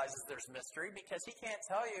realizes there's mystery because he can't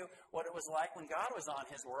tell you what it was like when God was on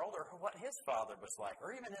his world, or what his father was like,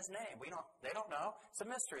 or even his name. They don't know. It's a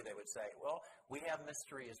mystery, they would say. Well, we have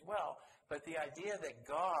mystery as well. But the idea that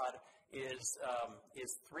God is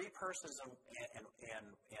three persons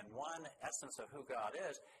and one essence of who God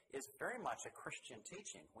is very much a Christian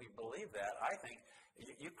teaching. We believe that. I think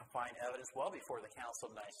you can find evidence well before the Council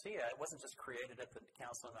of Nicaea. It wasn't just created at the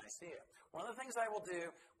Council of Nicaea. One of the things I will do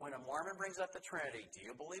when a Mormon brings up the Trinity, do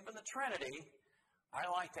you believe in the Trinity? I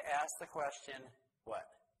like to ask the question, what?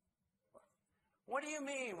 What do you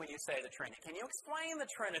mean when you say the Trinity? Can you explain the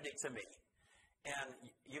Trinity to me? And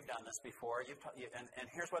you've done this before, and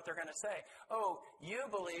here's what they're going to say. Oh, you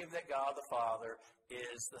believe that God the Father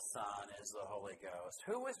is the Son, is the Holy Ghost.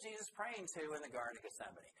 Who was Jesus praying to in the Garden of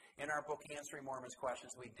Gethsemane? In our book, Answering Mormons' Questions,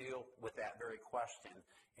 we deal with that very question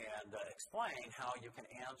and explain how you can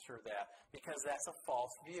answer that, because that's a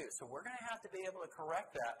false view. So we're going to have to be able to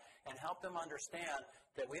correct that and help them understand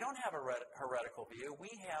that we don't have a heretical view. We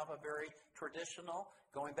have a very traditional,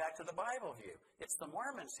 going back to the Bible view. It's the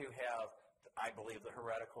Mormons who have, I believe, the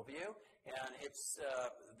heretical view, and it's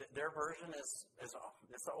their version is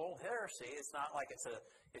it's an old heresy. It's not like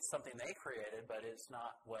it's something they created, but it's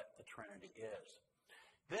not what the Trinity is.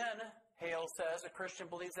 Then Hale says a Christian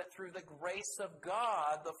believes that through the grace of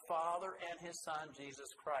God, the Father and His Son Jesus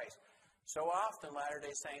Christ. So often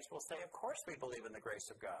Latter-day Saints will say, "Of course we believe in the grace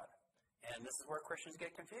of God," and this is where Christians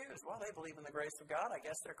get confused. Well, they believe in the grace of God. I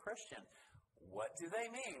guess they're Christian. What do they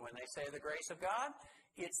mean when they say the grace of God?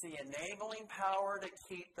 It's the enabling power to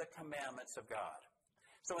keep the commandments of God.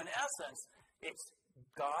 So in essence, it's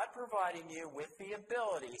God providing you with the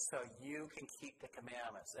ability so you can keep the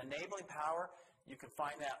commandments. Enabling power, you can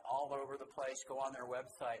find that all over the place. Go on their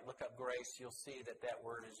website, look up grace, you'll see that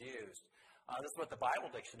word is used. This is what the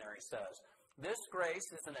Bible Dictionary says. This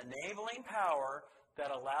grace is an enabling power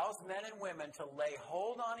that allows men and women to lay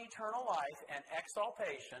hold on eternal life and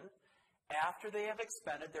exaltation after they have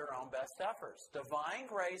expended their own best efforts. Divine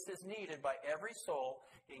grace is needed by every soul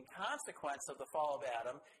in consequence of the fall of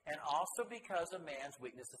Adam, and also because of man's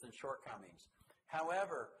weaknesses and shortcomings.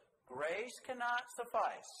 However, grace cannot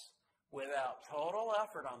suffice without total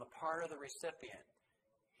effort on the part of the recipient.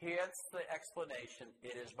 Here's the explanation.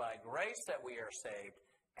 It is by grace that we are saved,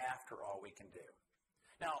 after all we can do.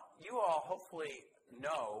 Now, you all hopefully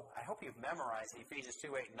know, I hope you've memorized Ephesians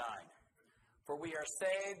 2:8 and 9. For we are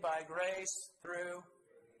saved by grace through,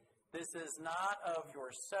 this is not of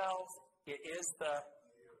yourselves, it is the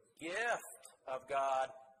gift of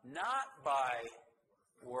God, not by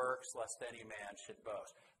works, lest any man should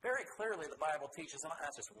boast. Very clearly, the Bible teaches, and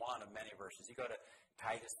that's just one of many verses. You go to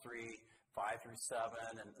Titus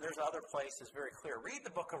 3:5-7, and there's other places very clear. Read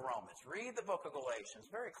the book of Romans. Read the book of Galatians.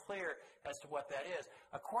 Very clear as to what that is.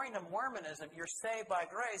 According to Mormonism, you're saved by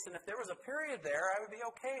grace, and if there was a period there, I would be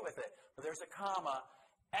okay with it. But there's a comma,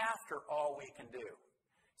 after all we can do.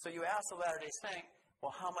 So you ask the Latter-day Saint,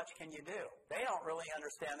 well, how much can you do? They don't really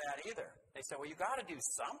understand that either. They say, well, you've got to do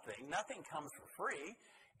something. Nothing comes for free.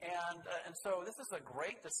 And so this is a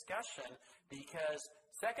great discussion, because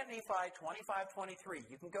 2 Nephi 25:23,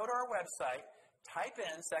 you can go to our website, type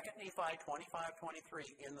in 2 Nephi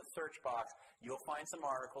 25:23 in the search box. You'll find some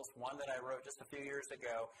articles, one that I wrote just a few years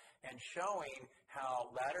ago, and showing how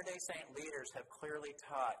Latter-day Saint leaders have clearly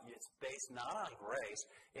taught it's based not on grace,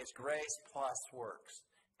 it's grace plus works.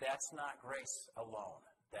 That's not grace alone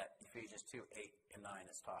that Ephesians 2:8 and 9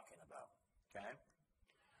 is talking about. Okay?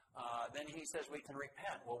 Then he says we can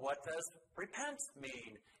repent. Well, what does repent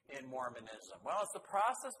mean in Mormonism? Well, it's the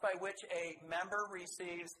process by which a member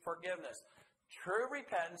receives forgiveness. True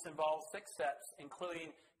repentance involves 6 steps,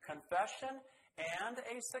 including confession and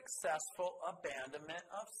a successful abandonment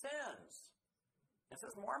of sins. This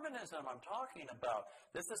is Mormonism I'm talking about.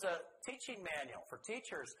 This is a teaching manual for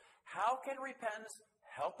teachers. How can repentance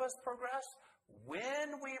help us progress?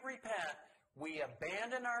 When we repent, we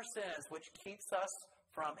abandon our sins, which keeps us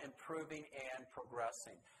from improving and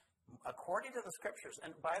progressing. According to the Scriptures,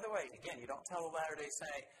 and by the way, again, you don't tell the Latter-day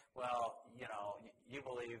Saint, well, you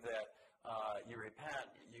believe that you repent,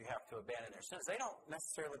 you have to abandon their sins. They don't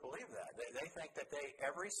necessarily believe that. They think that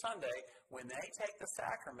every Sunday, when they take the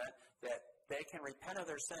sacrament, that they can repent of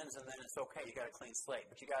their sins and then it's okay, you got a clean slate.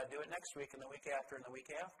 But you got to do it next week and the week after and the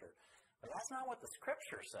week after. But that's not what the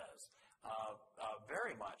Scripture says.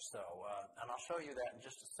 Very much so. And I'll show you that in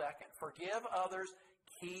just a second. Forgive others,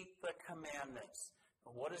 keep the commandments.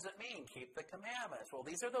 What does it mean, keep the commandments? Well,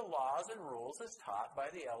 these are the laws and rules as taught by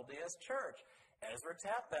the LDS Church. Ezra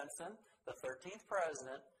Taft Benson, the 13th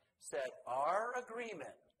president, said our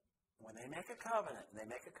agreement, when they make a covenant, and they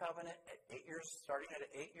make a covenant at 8 years, starting at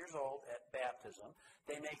 8 years old at baptism,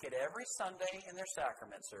 they make it every Sunday in their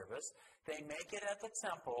sacrament service, they make it at the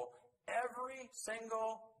temple every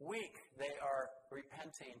single week. They are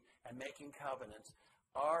repenting and making covenants.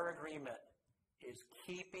 Our agreement is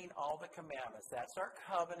keeping all the commandments. That's our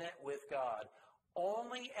covenant with God.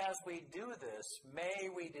 Only as we do this may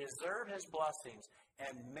we deserve His blessings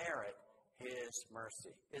and merit His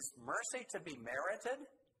mercy. Is mercy to be merited?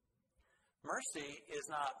 Mercy is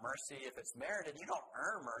not mercy if it's merited. You don't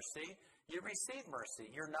earn mercy. You receive mercy.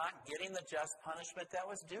 You're not getting the just punishment that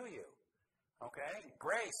was due you. Okay?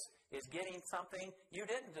 Grace is getting something you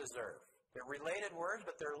didn't deserve. They're related words,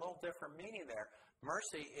 but they're a little different meaning there.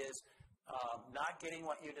 Mercy is not getting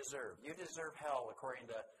what you deserve. You deserve hell, according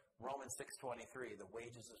to Romans 6:23. The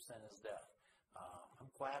wages of sin is death. I'm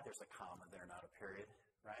glad there's a comma there, not a period.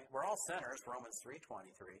 Right? We're all sinners, Romans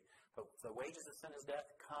 3:23. But the wages of sin is death,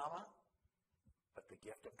 comma. But the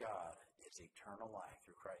gift of God is eternal life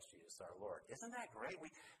through Christ Jesus our Lord. Isn't that great?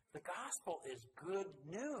 The gospel is good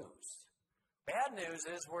news. Bad news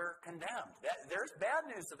is we're condemned. There's bad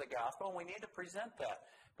news to the gospel, and we need to present that.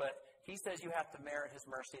 But he says you have to merit His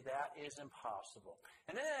mercy. That is impossible.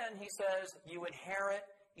 And then he says you inherit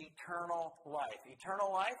eternal life.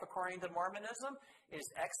 Eternal life, according to Mormonism, is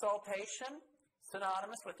exaltation,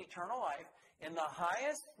 synonymous with eternal life, in the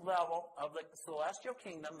highest level of the celestial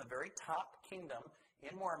kingdom, the very top kingdom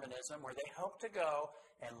in Mormonism, where they hope to go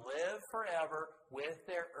and live forever with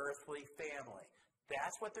their earthly family.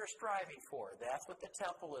 That's what they're striving for. That's what the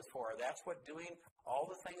temple is for. That's what doing all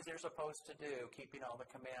the things they're supposed to do, keeping all the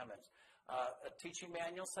commandments. A teaching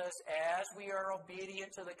manual says, as we are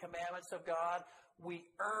obedient to the commandments of God, we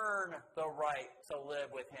earn the right to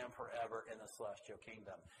live with Him forever in the celestial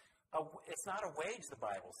kingdom. It's not a wage, the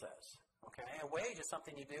Bible says. Okay? A wage is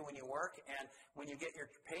something you do when you work, and when you get your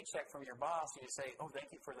paycheck from your boss, you say, oh,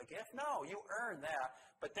 thank you for the gift. No, you earn that.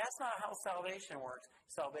 But that's not how salvation works.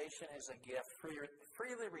 Salvation is a gift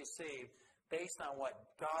freely received based on what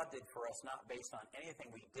God did for us, not based on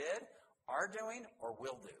anything we did, are doing, or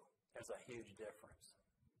will do. There's a huge difference.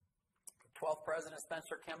 12th President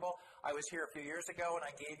Spencer Kimball. I was here a few years ago, and I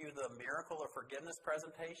gave you the Miracle of Forgiveness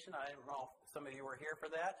presentation. I don't know if some of you were here for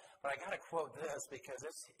that, but I got to quote this because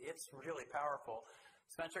it's really powerful.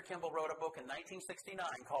 Spencer Kimball wrote a book in 1969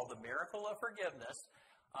 called The Miracle of Forgiveness.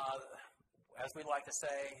 As we like to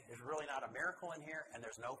say, there's really not a miracle in here, and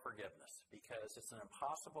there's no forgiveness because it's an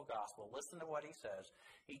impossible gospel. Listen to what he says.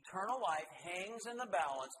 Eternal life hangs in the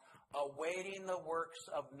balance, awaiting the works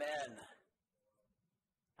of men.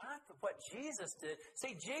 Not what Jesus did.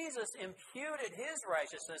 See, Jesus imputed His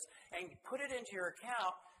righteousness and put it into your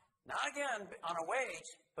account, not again on a wage,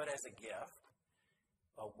 but as a gift,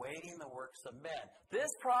 awaiting the works of men. This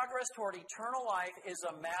progress toward eternal life is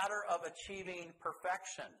a matter of achieving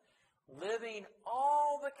perfection. Living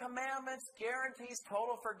all the commandments guarantees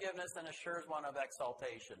total forgiveness and assures one of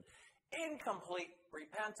exaltation. Incomplete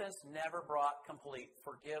repentance never brought complete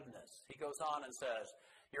forgiveness. He goes on and says,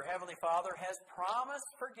 your Heavenly Father has promised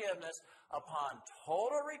forgiveness upon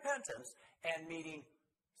total repentance and meeting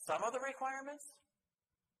some of the requirements.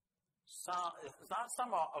 Not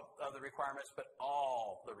some of the requirements, but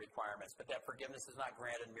all the requirements. But that forgiveness is not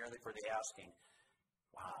granted merely for the asking.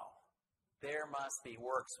 Wow. There must be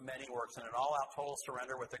works, many works, and an all-out total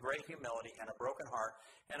surrender with a great humility and a broken heart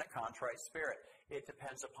and a contrite spirit. It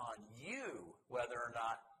depends upon you whether or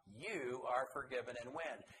not you are forgiven and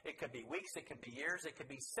when. It could be weeks, it could be years, it could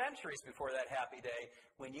be centuries before that happy day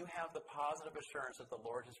when you have the positive assurance that the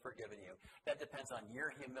Lord has forgiven you. That depends on your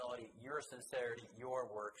humility, your sincerity, your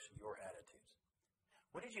works, your attitudes.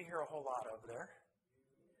 What did you hear a whole lot of there?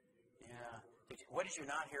 Yeah. What did you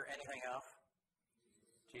not hear anything of?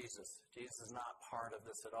 Jesus. Jesus is not part of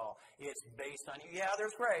this at all. It's based on you. Yeah,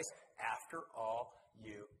 there's grace. After all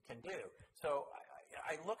you can do. So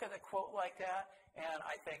I look at a quote like that, and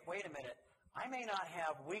I think, wait a minute. I may not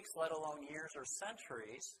have weeks, let alone years or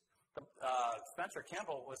centuries. Spencer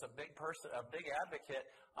Kimball was a big person, a big advocate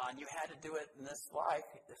on you had to do it in this life.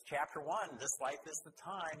 This chapter 1, this life is the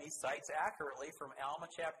time. He cites accurately from Alma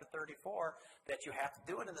chapter 34 that you have to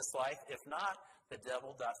do it in this life. If not, the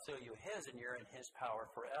devil doth steal you his, and you're in his power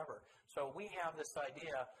forever. So we have this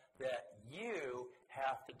idea that you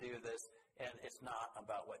have to do this, and it's not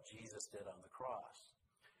about what Jesus did on the cross.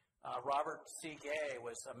 Robert C. Gay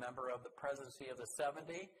was a member of the presidency of the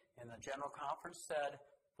 70, and the General Conference said,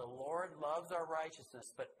 "The Lord loves our righteousness,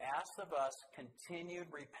 but asks of us continued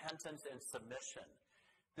repentance and submission."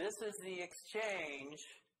 This is the exchange.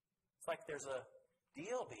 It's like there's a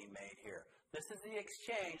deal being made here. This is the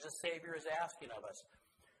exchange the Savior is asking of us.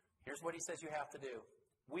 Here's what he says you have to do.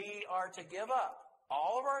 We are to give up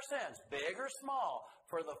all of our sins, big or small,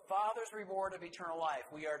 for the Father's reward of eternal life.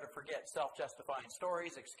 We are to forget self-justifying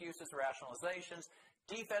stories, excuses, rationalizations,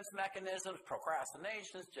 defense mechanisms,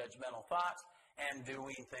 procrastinations, judgmental thoughts, and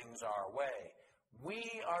doing things our way.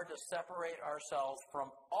 We are to separate ourselves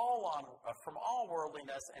from all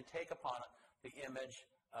worldliness and take upon the image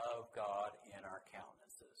of God in our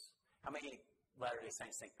countenances. How many Latter-day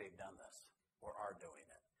Saints think they've done this or are doing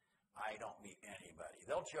it? I don't meet anybody.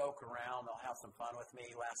 They'll joke around. They'll have some fun with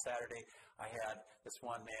me. Last Saturday, I had this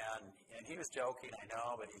one man, and he was joking, I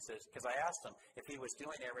know, but he says, because I asked him if he was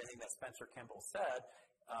doing everything that Spencer Kimball said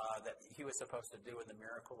that he was supposed to do in the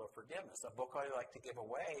Miracle of Forgiveness, a book I like to give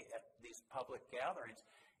away at these public gatherings.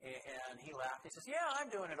 And he laughed. He says, yeah, I'm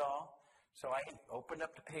doing it all. So I opened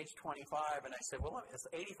up to page 25, and I said, well, it's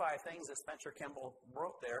 85 things that Spencer Kimball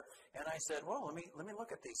wrote there. And I said, well, let me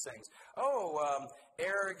look at these things.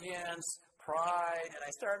 Arrogance, pride, and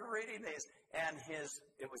I started reading these. And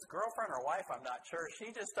it was girlfriend or wife, I'm not sure.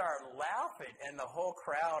 She just started laughing, and the whole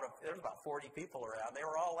crowd there was about 40 people around. They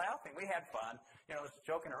were all laughing. We had fun,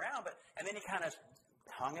 joking around. And then he kind of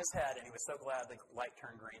hung his head, and he was so glad the light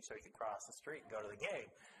turned green so he could cross the street and go to the game.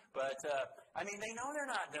 But, they know they're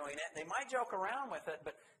not doing it. They might joke around with it,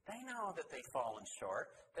 but they know that they've fallen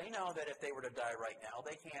short. They know that if they were to die right now,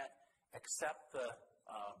 they can't accept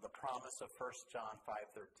the promise of 1 John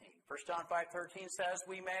 5:13. 1 John 5:13 says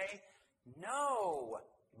we may know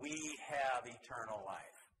we have eternal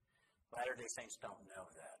life. Latter-day Saints don't know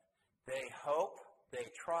that. They hope,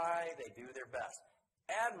 they try, they do their best.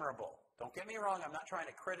 Admirable. Don't get me wrong, I'm not trying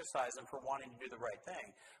to criticize them for wanting to do the right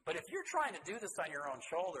thing. But if you're trying to do this on your own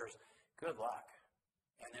shoulders, good luck.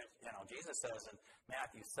 And Jesus says in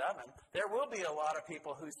Matthew 7, there will be a lot of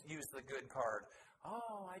people who use the good card.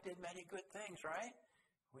 Oh, I did many good things, right?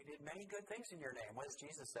 We did many good things in your name. What does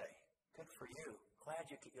Jesus say? Good for you. Glad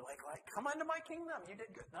you like come unto my kingdom. You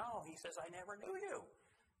did good. No, he says, I never knew you.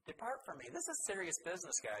 Depart from me. This is serious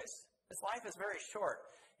business, guys. This life is very short.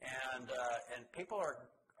 And people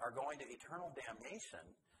are going to eternal damnation.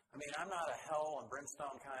 I'm not a hell and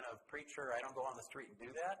brimstone kind of preacher. I don't go on the street and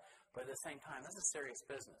do that. But at the same time, this is serious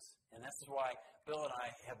business. And this is why Bill and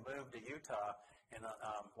I have moved to Utah in the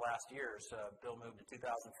last years. Bill moved in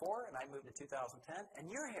 2004, and I moved in 2010.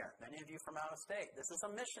 And you're here, many of you from out of state. This is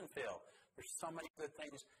a mission field. There's so many good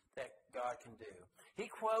things that God can do. He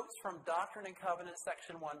quotes from Doctrine and Covenants,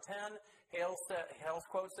 section 110. Hales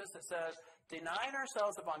quotes this. It says, denying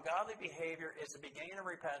ourselves of ungodly behavior is the beginning of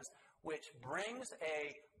repentance, which brings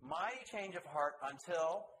a mighty change of heart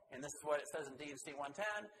until, and this is what it says in D&C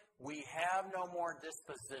 110, we have no more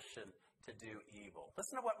disposition to do evil.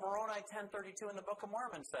 Listen to what Moroni 10:32 in the Book of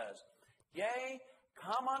Mormon says. Yea,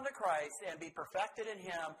 come unto Christ and be perfected in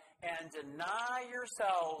him, and deny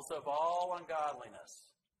yourselves of all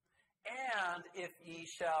ungodliness. And if ye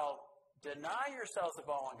shall deny yourselves of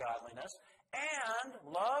all ungodliness, and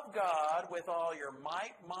love God with all your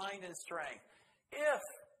might, mind, and strength. If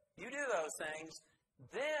you do those things,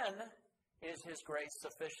 then is his grace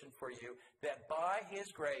sufficient for you, that by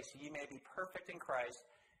his grace ye may be perfect in Christ.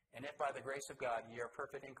 And if by the grace of God ye are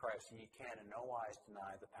perfect in Christ, ye can in no wise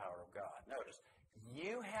deny the power of God. Notice,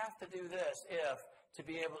 you have to do this to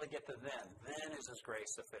be able to get to then. Then is his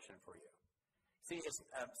grace sufficient for you. See, as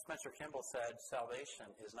Spencer Kimball said,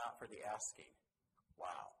 salvation is not for the asking.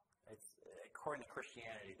 Wow. According to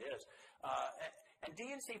Christianity, it is. And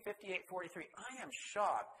D&C 5843, I am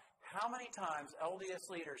shocked how many times LDS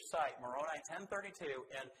leaders cite Moroni 10:32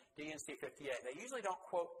 and D&C 58. They usually don't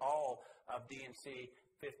quote all of D&C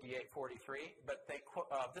 58:43, but they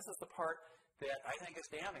this is the part that I think is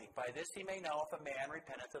damning. By this he may know if a man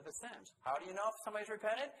repenteth of his sins. How do you know if somebody's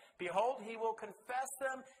repented? Behold, he will confess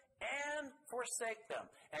them and forsake them.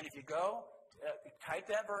 And if you go, type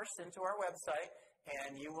that verse into our website,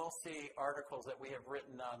 and you will see articles that we have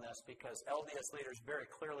written on this, because LDS leaders very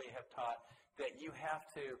clearly have taught that you have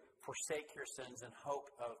to forsake your sins in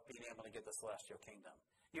hope of being able to get the celestial kingdom.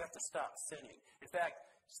 You have to stop sinning. In fact,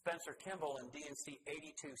 Spencer Kimball in D&C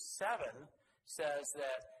 82:7 says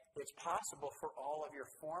that it's possible for all of your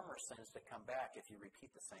former sins to come back if you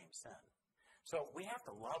repeat the same sin. So we have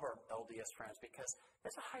to love our LDS friends, because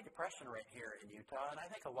there's a high depression rate here in Utah, and I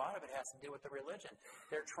think a lot of it has to do with the religion.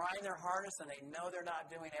 They're trying their hardest, and they know they're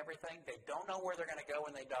not doing everything. They don't know where they're going to go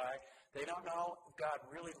when they die. They don't know if God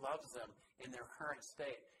really loves them in their current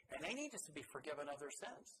state. And they need to be forgiven of their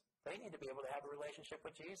sins. They need to be able to have a relationship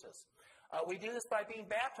with Jesus. We do this by being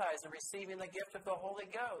baptized and receiving the gift of the Holy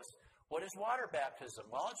Ghost. What is water baptism?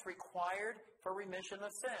 Well, it's required for remission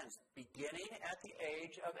of sins, beginning at the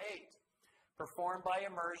age of 8. Performed by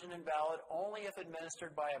immersion and valid only if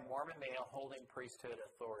administered by a Mormon male holding priesthood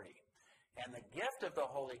authority. And the gift of the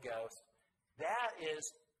Holy Ghost, that is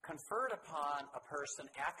conferred upon a person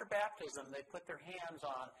after baptism. They put their hands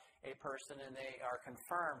on a person and they are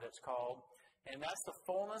confirmed, it's called. And that's the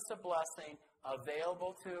fullness of blessing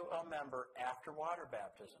available to a member after water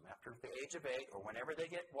baptism, after the age of 8 or whenever they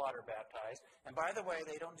get water baptized. And by the way,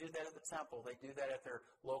 they don't do that at the temple. They do that at their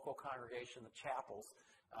local congregation, the chapels.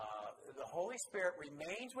 The Holy Spirit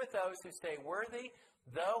remains with those who stay worthy,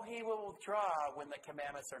 though He will withdraw when the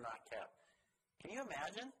commandments are not kept. Can you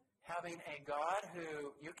imagine having a God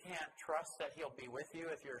who you can't trust that He'll be with you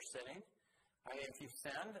if you're sinning? I mean, if you've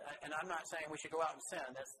sinned, and I'm not saying we should go out and sin.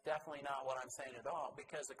 That's definitely not what I'm saying at all,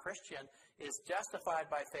 because a Christian is justified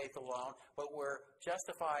by faith alone, but we're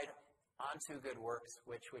justified unto good works,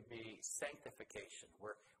 which would be sanctification.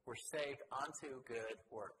 We're saved unto good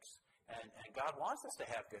works. And God wants us to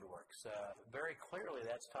have good works. Very clearly,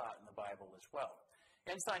 that's taught in the Bible as well.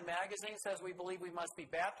 Ensign Magazine says we believe we must be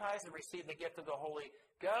baptized and receive the gift of the Holy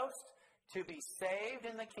Ghost to be saved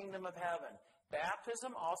in the kingdom of heaven.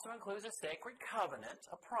 Baptism also includes a sacred covenant,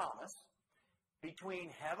 a promise,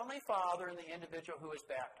 between Heavenly Father and the individual who is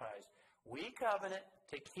baptized. We covenant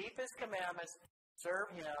to keep His commandments,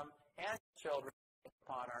 serve Him and His children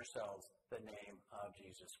upon ourselves the name of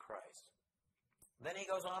Jesus Christ. Then he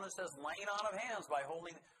goes on and says, laying on of hands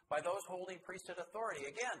by those holding priesthood authority.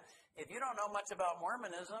 Again, if you don't know much about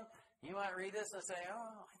Mormonism, you might read this and say,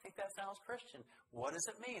 oh, I think that sounds Christian. What does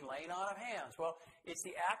it mean, laying on of hands? Well, it's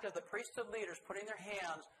the act of the priesthood leaders putting their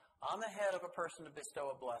hands on the head of a person to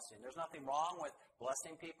bestow a blessing. There's nothing wrong with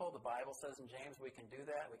blessing people. The Bible says in James we can do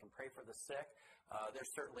that. We can pray for the sick.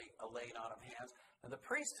 There's certainly a laying on of hands. And the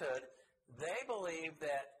priesthood, they believe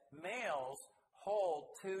that males hold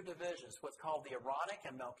two divisions, what's called the Aaronic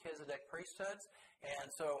and Melchizedek priesthoods. And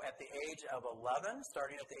so at the age of 11,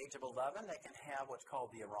 starting at the age of 11, they can have what's called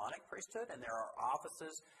the Aaronic priesthood. And there are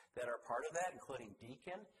offices that are part of that, including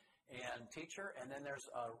deacon and teacher. And then there's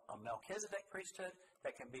a Melchizedek priesthood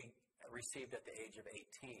that can be received at the age of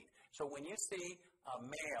 18. So when you see a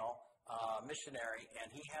male missionary and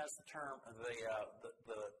he has the term,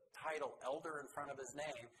 the title elder in front of his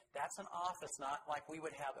name, that's an office, not like we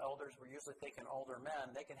would have elders. We're usually thinking older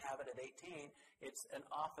men. They can have it at 18. It's an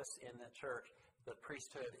office in the church. The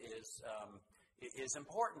priesthood is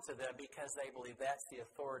important to them because they believe that's the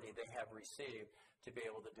authority they have received to be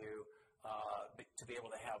able to do, to be able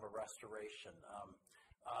to have a restoration.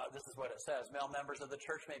 This is what it says. Male members of the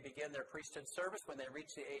church may begin their priesthood service when they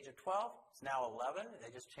reach the age of 12. It's now 11.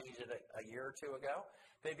 They just changed it a year or two ago.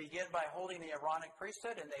 They begin by holding the Aaronic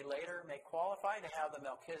priesthood, and they later may qualify to have the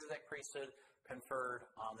Melchizedek priesthood conferred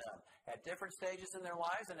on them. At different stages in their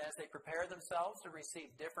lives, and as they prepare themselves to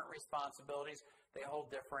receive different responsibilities, they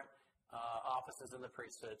hold different offices in the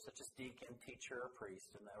priesthood, such as deacon, teacher, or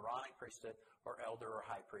priest, in the Aaronic priesthood, or elder or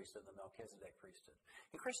high priest in the Melchizedek priesthood.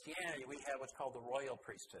 In Christianity, we have what's called the royal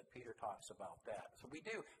priesthood. Peter talks about that. So we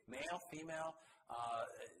do male, female.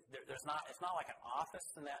 It's not like an office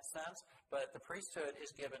in that sense, but the priesthood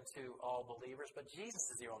is given to all believers. But Jesus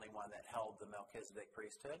is the only one that held the Melchizedek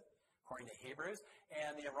priesthood, according to Hebrews.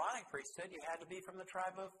 And the Aaronic priesthood, you had to be from the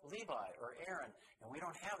tribe of Levi or Aaron. And we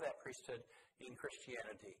don't have that priesthood in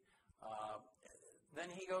Christianity.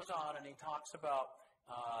 Then he goes on and he talks about,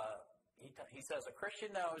 he says, a Christian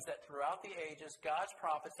knows that throughout the ages, God's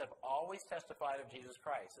prophets have always testified of Jesus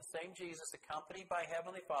Christ. The same Jesus, accompanied by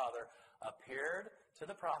Heavenly Father, appeared to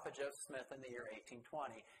the prophet Joseph Smith in the year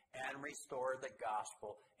 1820 and restored the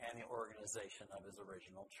gospel and the organization of his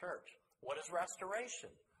original church. What is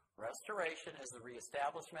restoration? Restoration is the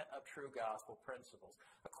reestablishment of true gospel principles.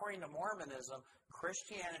 According to Mormonism,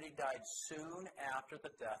 Christianity died soon after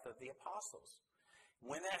the death of the apostles.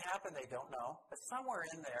 When that happened, they don't know, but somewhere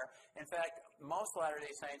in there. In fact, most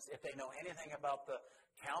Latter-day Saints, if they know anything about the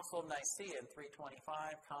Council of Nicaea in 325,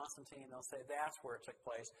 Constantine, they'll say that's where it took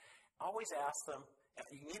place. Always ask them,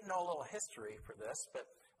 you need to know a little history for this, but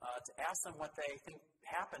to ask them what they think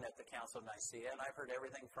happened at the Council of Nicaea. And I've heard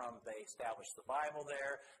everything from they established the Bible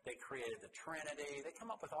there, they created the Trinity, they come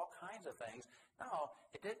up with all kinds of things. No,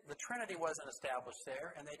 the Trinity wasn't established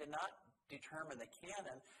there, and they did not determine the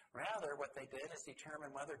canon. Rather, what they did is determine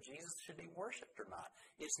whether Jesus should be worshipped or not.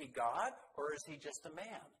 Is he God, or is he just a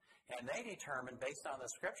man? And they determined, based on the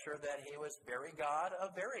Scripture, that he was very God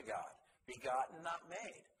of very God, begotten, not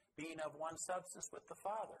made, being of one substance with the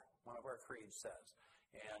Father, one of our creeds says.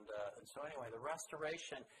 And so anyway, the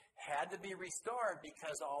restoration had to be restored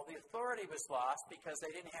because all the authority was lost because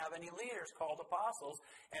they didn't have any leaders called apostles,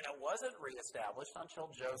 and it wasn't reestablished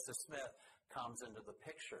until Joseph Smith comes into the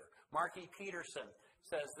picture. Mark E. Peterson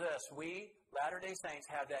says this, we, Latter-day Saints,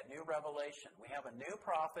 have that new revelation. We have a new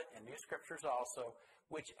prophet and new scriptures also,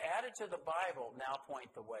 which added to the Bible now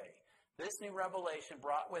point the way. This new revelation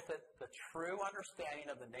brought with it the true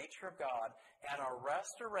understanding of the nature of God and a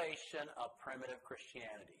restoration of primitive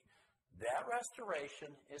Christianity. That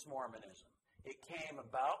restoration is Mormonism. It came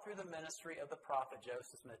about through the ministry of the prophet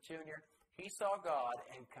Joseph Smith Jr. He saw God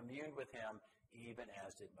and communed with him, even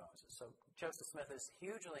as did Moses. So Joseph Smith is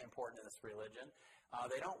hugely important in this religion.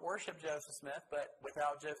 They don't worship Joseph Smith, but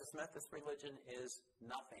without Joseph Smith, this religion is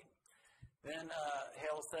nothing. Then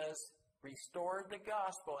Hale says, restored the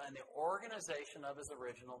gospel and the organization of his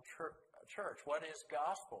original church. What is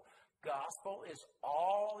gospel? Gospel is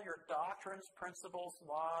all your doctrines, principles,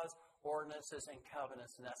 laws, ordinances, and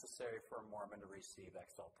covenants necessary for a Mormon to receive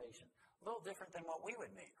exaltation. A little different than what we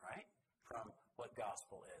would mean, right? From what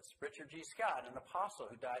gospel is. Richard G. Scott, an apostle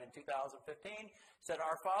who died in 2015, said,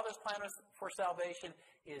 our Father's plan for salvation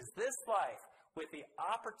is this life, with the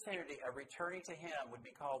opportunity of returning to him would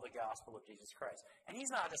be called the gospel of Jesus Christ. And he's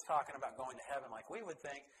not just talking about going to heaven like we would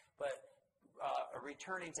think, but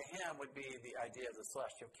returning to him would be the idea of the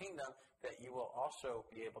celestial kingdom, that you will also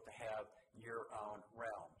be able to have your own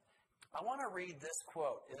realm. I want to read this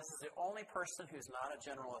quote. This is the only person who's not a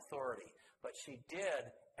general authority, but she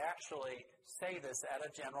did actually say this at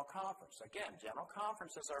a general conference. Again, general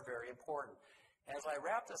conferences are very important. As I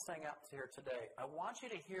wrap this thing up here today, I want you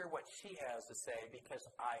to hear what she has to say because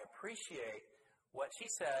I appreciate what she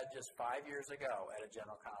said just 5 years ago at a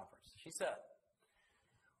general conference. She said,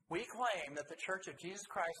 we claim that the Church of Jesus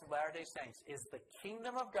Christ of Latter-day Saints is the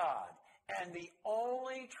kingdom of God and the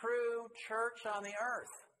only true church on the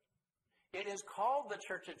earth. It is called the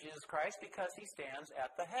Church of Jesus Christ because he stands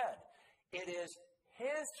at the head. It is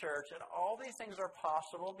his church, and all these things are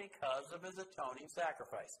possible because of his atoning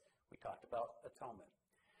sacrifice. We talked about atonement.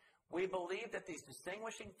 We believe that these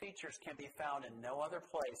distinguishing features can be found in no other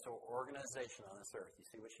place or organization on this earth. You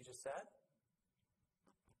see what she just said?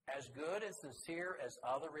 As good and sincere as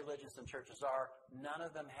other religions and churches are, none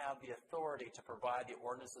of them have the authority to provide the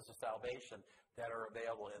ordinances of salvation that are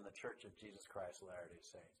available in the Church of Jesus Christ of Latter-day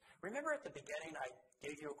Saints. Remember at the beginning I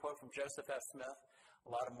gave you a quote from Joseph F. Smith? A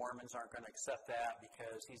lot of Mormons aren't going to accept that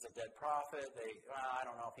because he's a dead prophet. I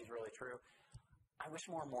don't know if he's really true. I wish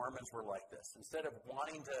more Mormons were like this. Instead of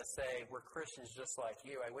wanting to say, we're Christians just like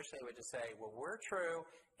you, I wish they would just say, well, we're true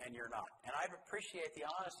and you're not. And I appreciate the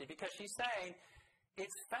honesty because she's saying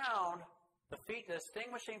it's found, the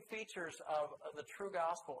distinguishing features of the true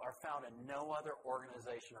gospel are found in no other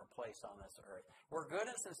organization or place on this earth. We're good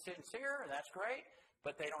and sincere, and that's great,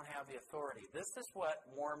 but they don't have the authority. This is what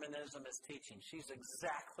Mormonism is teaching. She's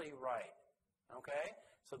exactly right. Okay?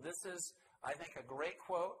 So this is, I think, a great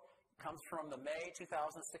quote. Comes from the May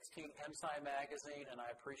 2016 Ensign magazine, and I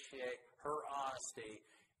appreciate her honesty.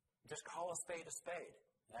 Just call a spade a spade.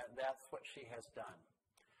 That's what she has done.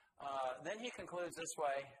 Then he concludes this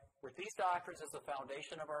way, with these doctrines as the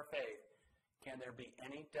foundation of our faith, can there be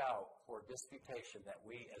any doubt or disputation that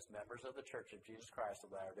we as members of the Church of Jesus Christ of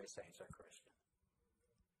Latter-day Saints are Christian?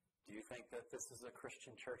 Do you think that this is a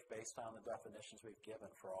Christian church based on the definitions we've given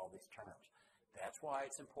for all these terms? That's why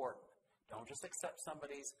it's important. Don't just accept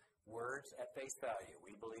somebody's words at face value.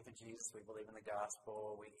 We believe in Jesus. We believe in the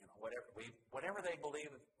gospel. Whatever they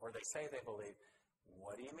believe or they say they believe.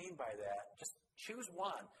 What do you mean by that? Just choose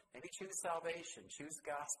one. Maybe choose salvation. Choose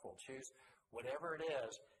gospel. Choose whatever it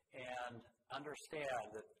is, and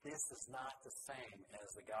understand that this is not the same as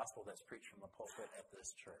the gospel that's preached from the pulpit at this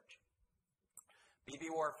church. B.B.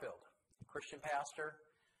 Warfield, Christian pastor,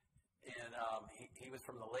 and he was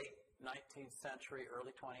from the late 19th century,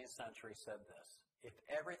 early 20th century, said this. If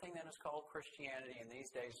everything that is called Christianity in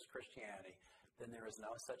these days is Christianity, then there is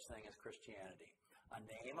no such thing as Christianity. A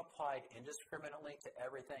name applied indiscriminately to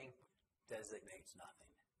everything designates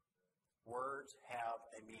nothing. Words have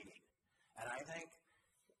a meaning. And I think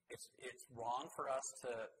it's wrong for us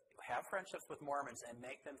to have friendships with Mormons and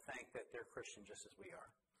make them think that they're Christian just as we are.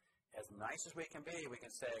 As nice as we can be, we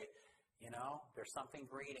can say, you know, there's something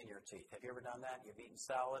green in your teeth. Have you ever done that? You've eaten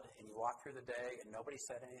salad and you walk through the day and nobody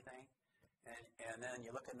said anything. And then you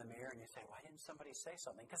look in the mirror and you say, why didn't somebody say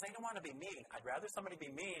something? Because they don't want to be mean. I'd rather somebody be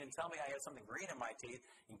mean and tell me I have something green in my teeth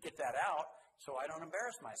and get that out so I don't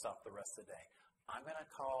embarrass myself the rest of the day. I'm going to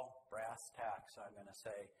call brass tacks. I'm going to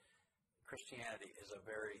say Christianity is a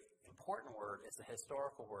very important word. It's a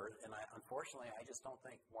historical word. And unfortunately, I just don't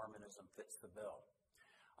think Mormonism fits the bill.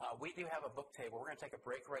 We do have a book table. We're going to take a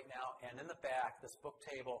break right now. And in the back, this book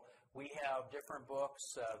table, we have different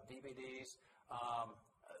books, DVDs.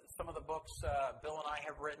 Some of the books Bill and I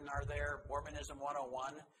have written are there. Mormonism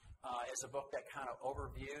 101 is a book that kind of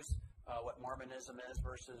overviews what Mormonism is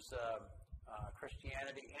versus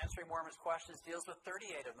Christianity. Answering Mormons' Questions deals with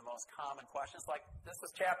 38 of the most common questions. Like this was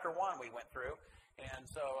chapter 1 we went through. And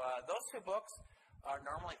so those two books are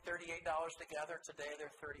normally $38 together. Today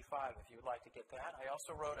they're $35 if you would like to get that. I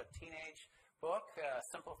also wrote a teenage book, a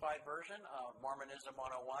simplified version of Mormonism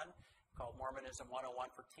 101 called Mormonism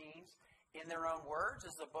 101 for Teens. In Their Own Words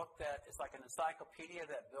is a book that is like an encyclopedia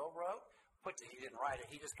that Bill wrote. He didn't write it.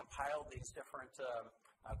 He just compiled these different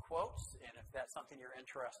quotes, and if that's something you're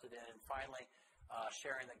interested in. And finally,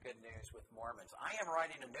 sharing the good news with Mormons. I am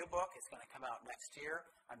writing a new book. It's going to come out next year.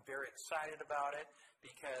 I'm very excited about it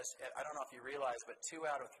because I don't know if you realize, but 2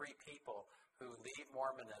 out of 3 people who leave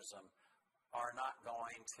Mormonism are not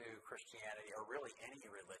going to Christianity or really any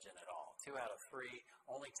religion at all. 2 out of 3,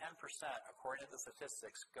 only 10%, according to the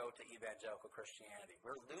statistics, go to evangelical Christianity.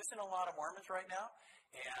 We're losing a lot of Mormons right now,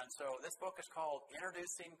 and so this book is called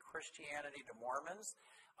Introducing Christianity to Mormons.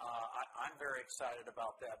 I'm very excited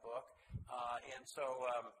about that book, and so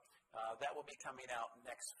that will be coming out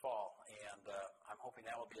next fall, and I'm hoping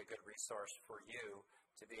that will be a good resource for you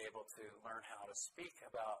to be able to learn how to speak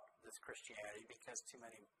about this Christianity, because too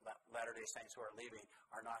many Latter-day Saints who are leaving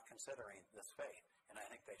are not considering this faith, and I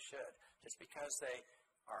think they should. Just because they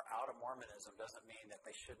are out of Mormonism doesn't mean that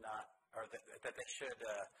they should not, or that they should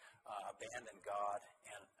abandon God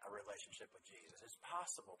and a relationship with Jesus. It's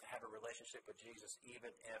possible to have a relationship with Jesus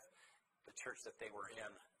even if the church that they were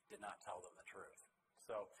in did not tell them the truth.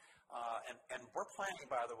 So, and we're planning,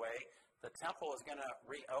 by the way, the temple is going to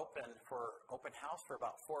reopen for open house for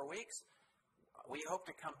about 4 weeks. We hope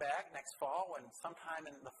to come back next fall, when sometime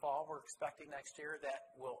in the fall we're expecting next year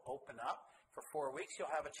that will open up for 4 weeks.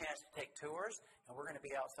 You'll have a chance to take tours, and we're going to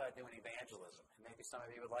be outside doing evangelism. And maybe some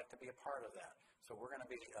of you would like to be a part of that. So we're going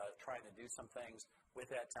to be trying to do some things with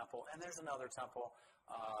that temple. And there's another temple,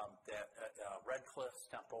 Red Cliffs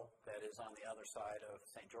Temple, that is on the other side of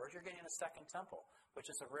St. George. You're getting a second temple,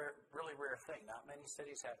 which is a really rare thing. Not many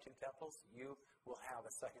cities have 2 temples. You will have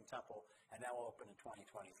a second temple, and that will open in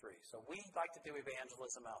 2023. So we like to do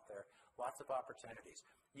evangelism out there. Lots of opportunities.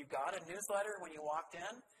 You got a newsletter when you walked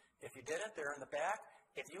in. If you didn't, they're in the back.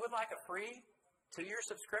 If you would like a free 2-year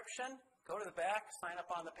subscription, go to the back, sign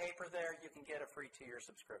up on the paper there. You can get a free 2-year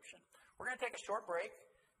subscription. We're going to take a short break,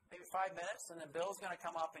 maybe 5 minutes, and then Bill's going to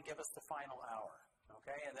come up and give us the final hour.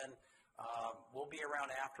 Okay? And then we'll be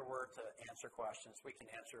around afterward to answer questions. We can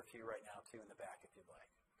answer a few right now, too, in the back if you'd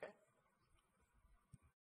like.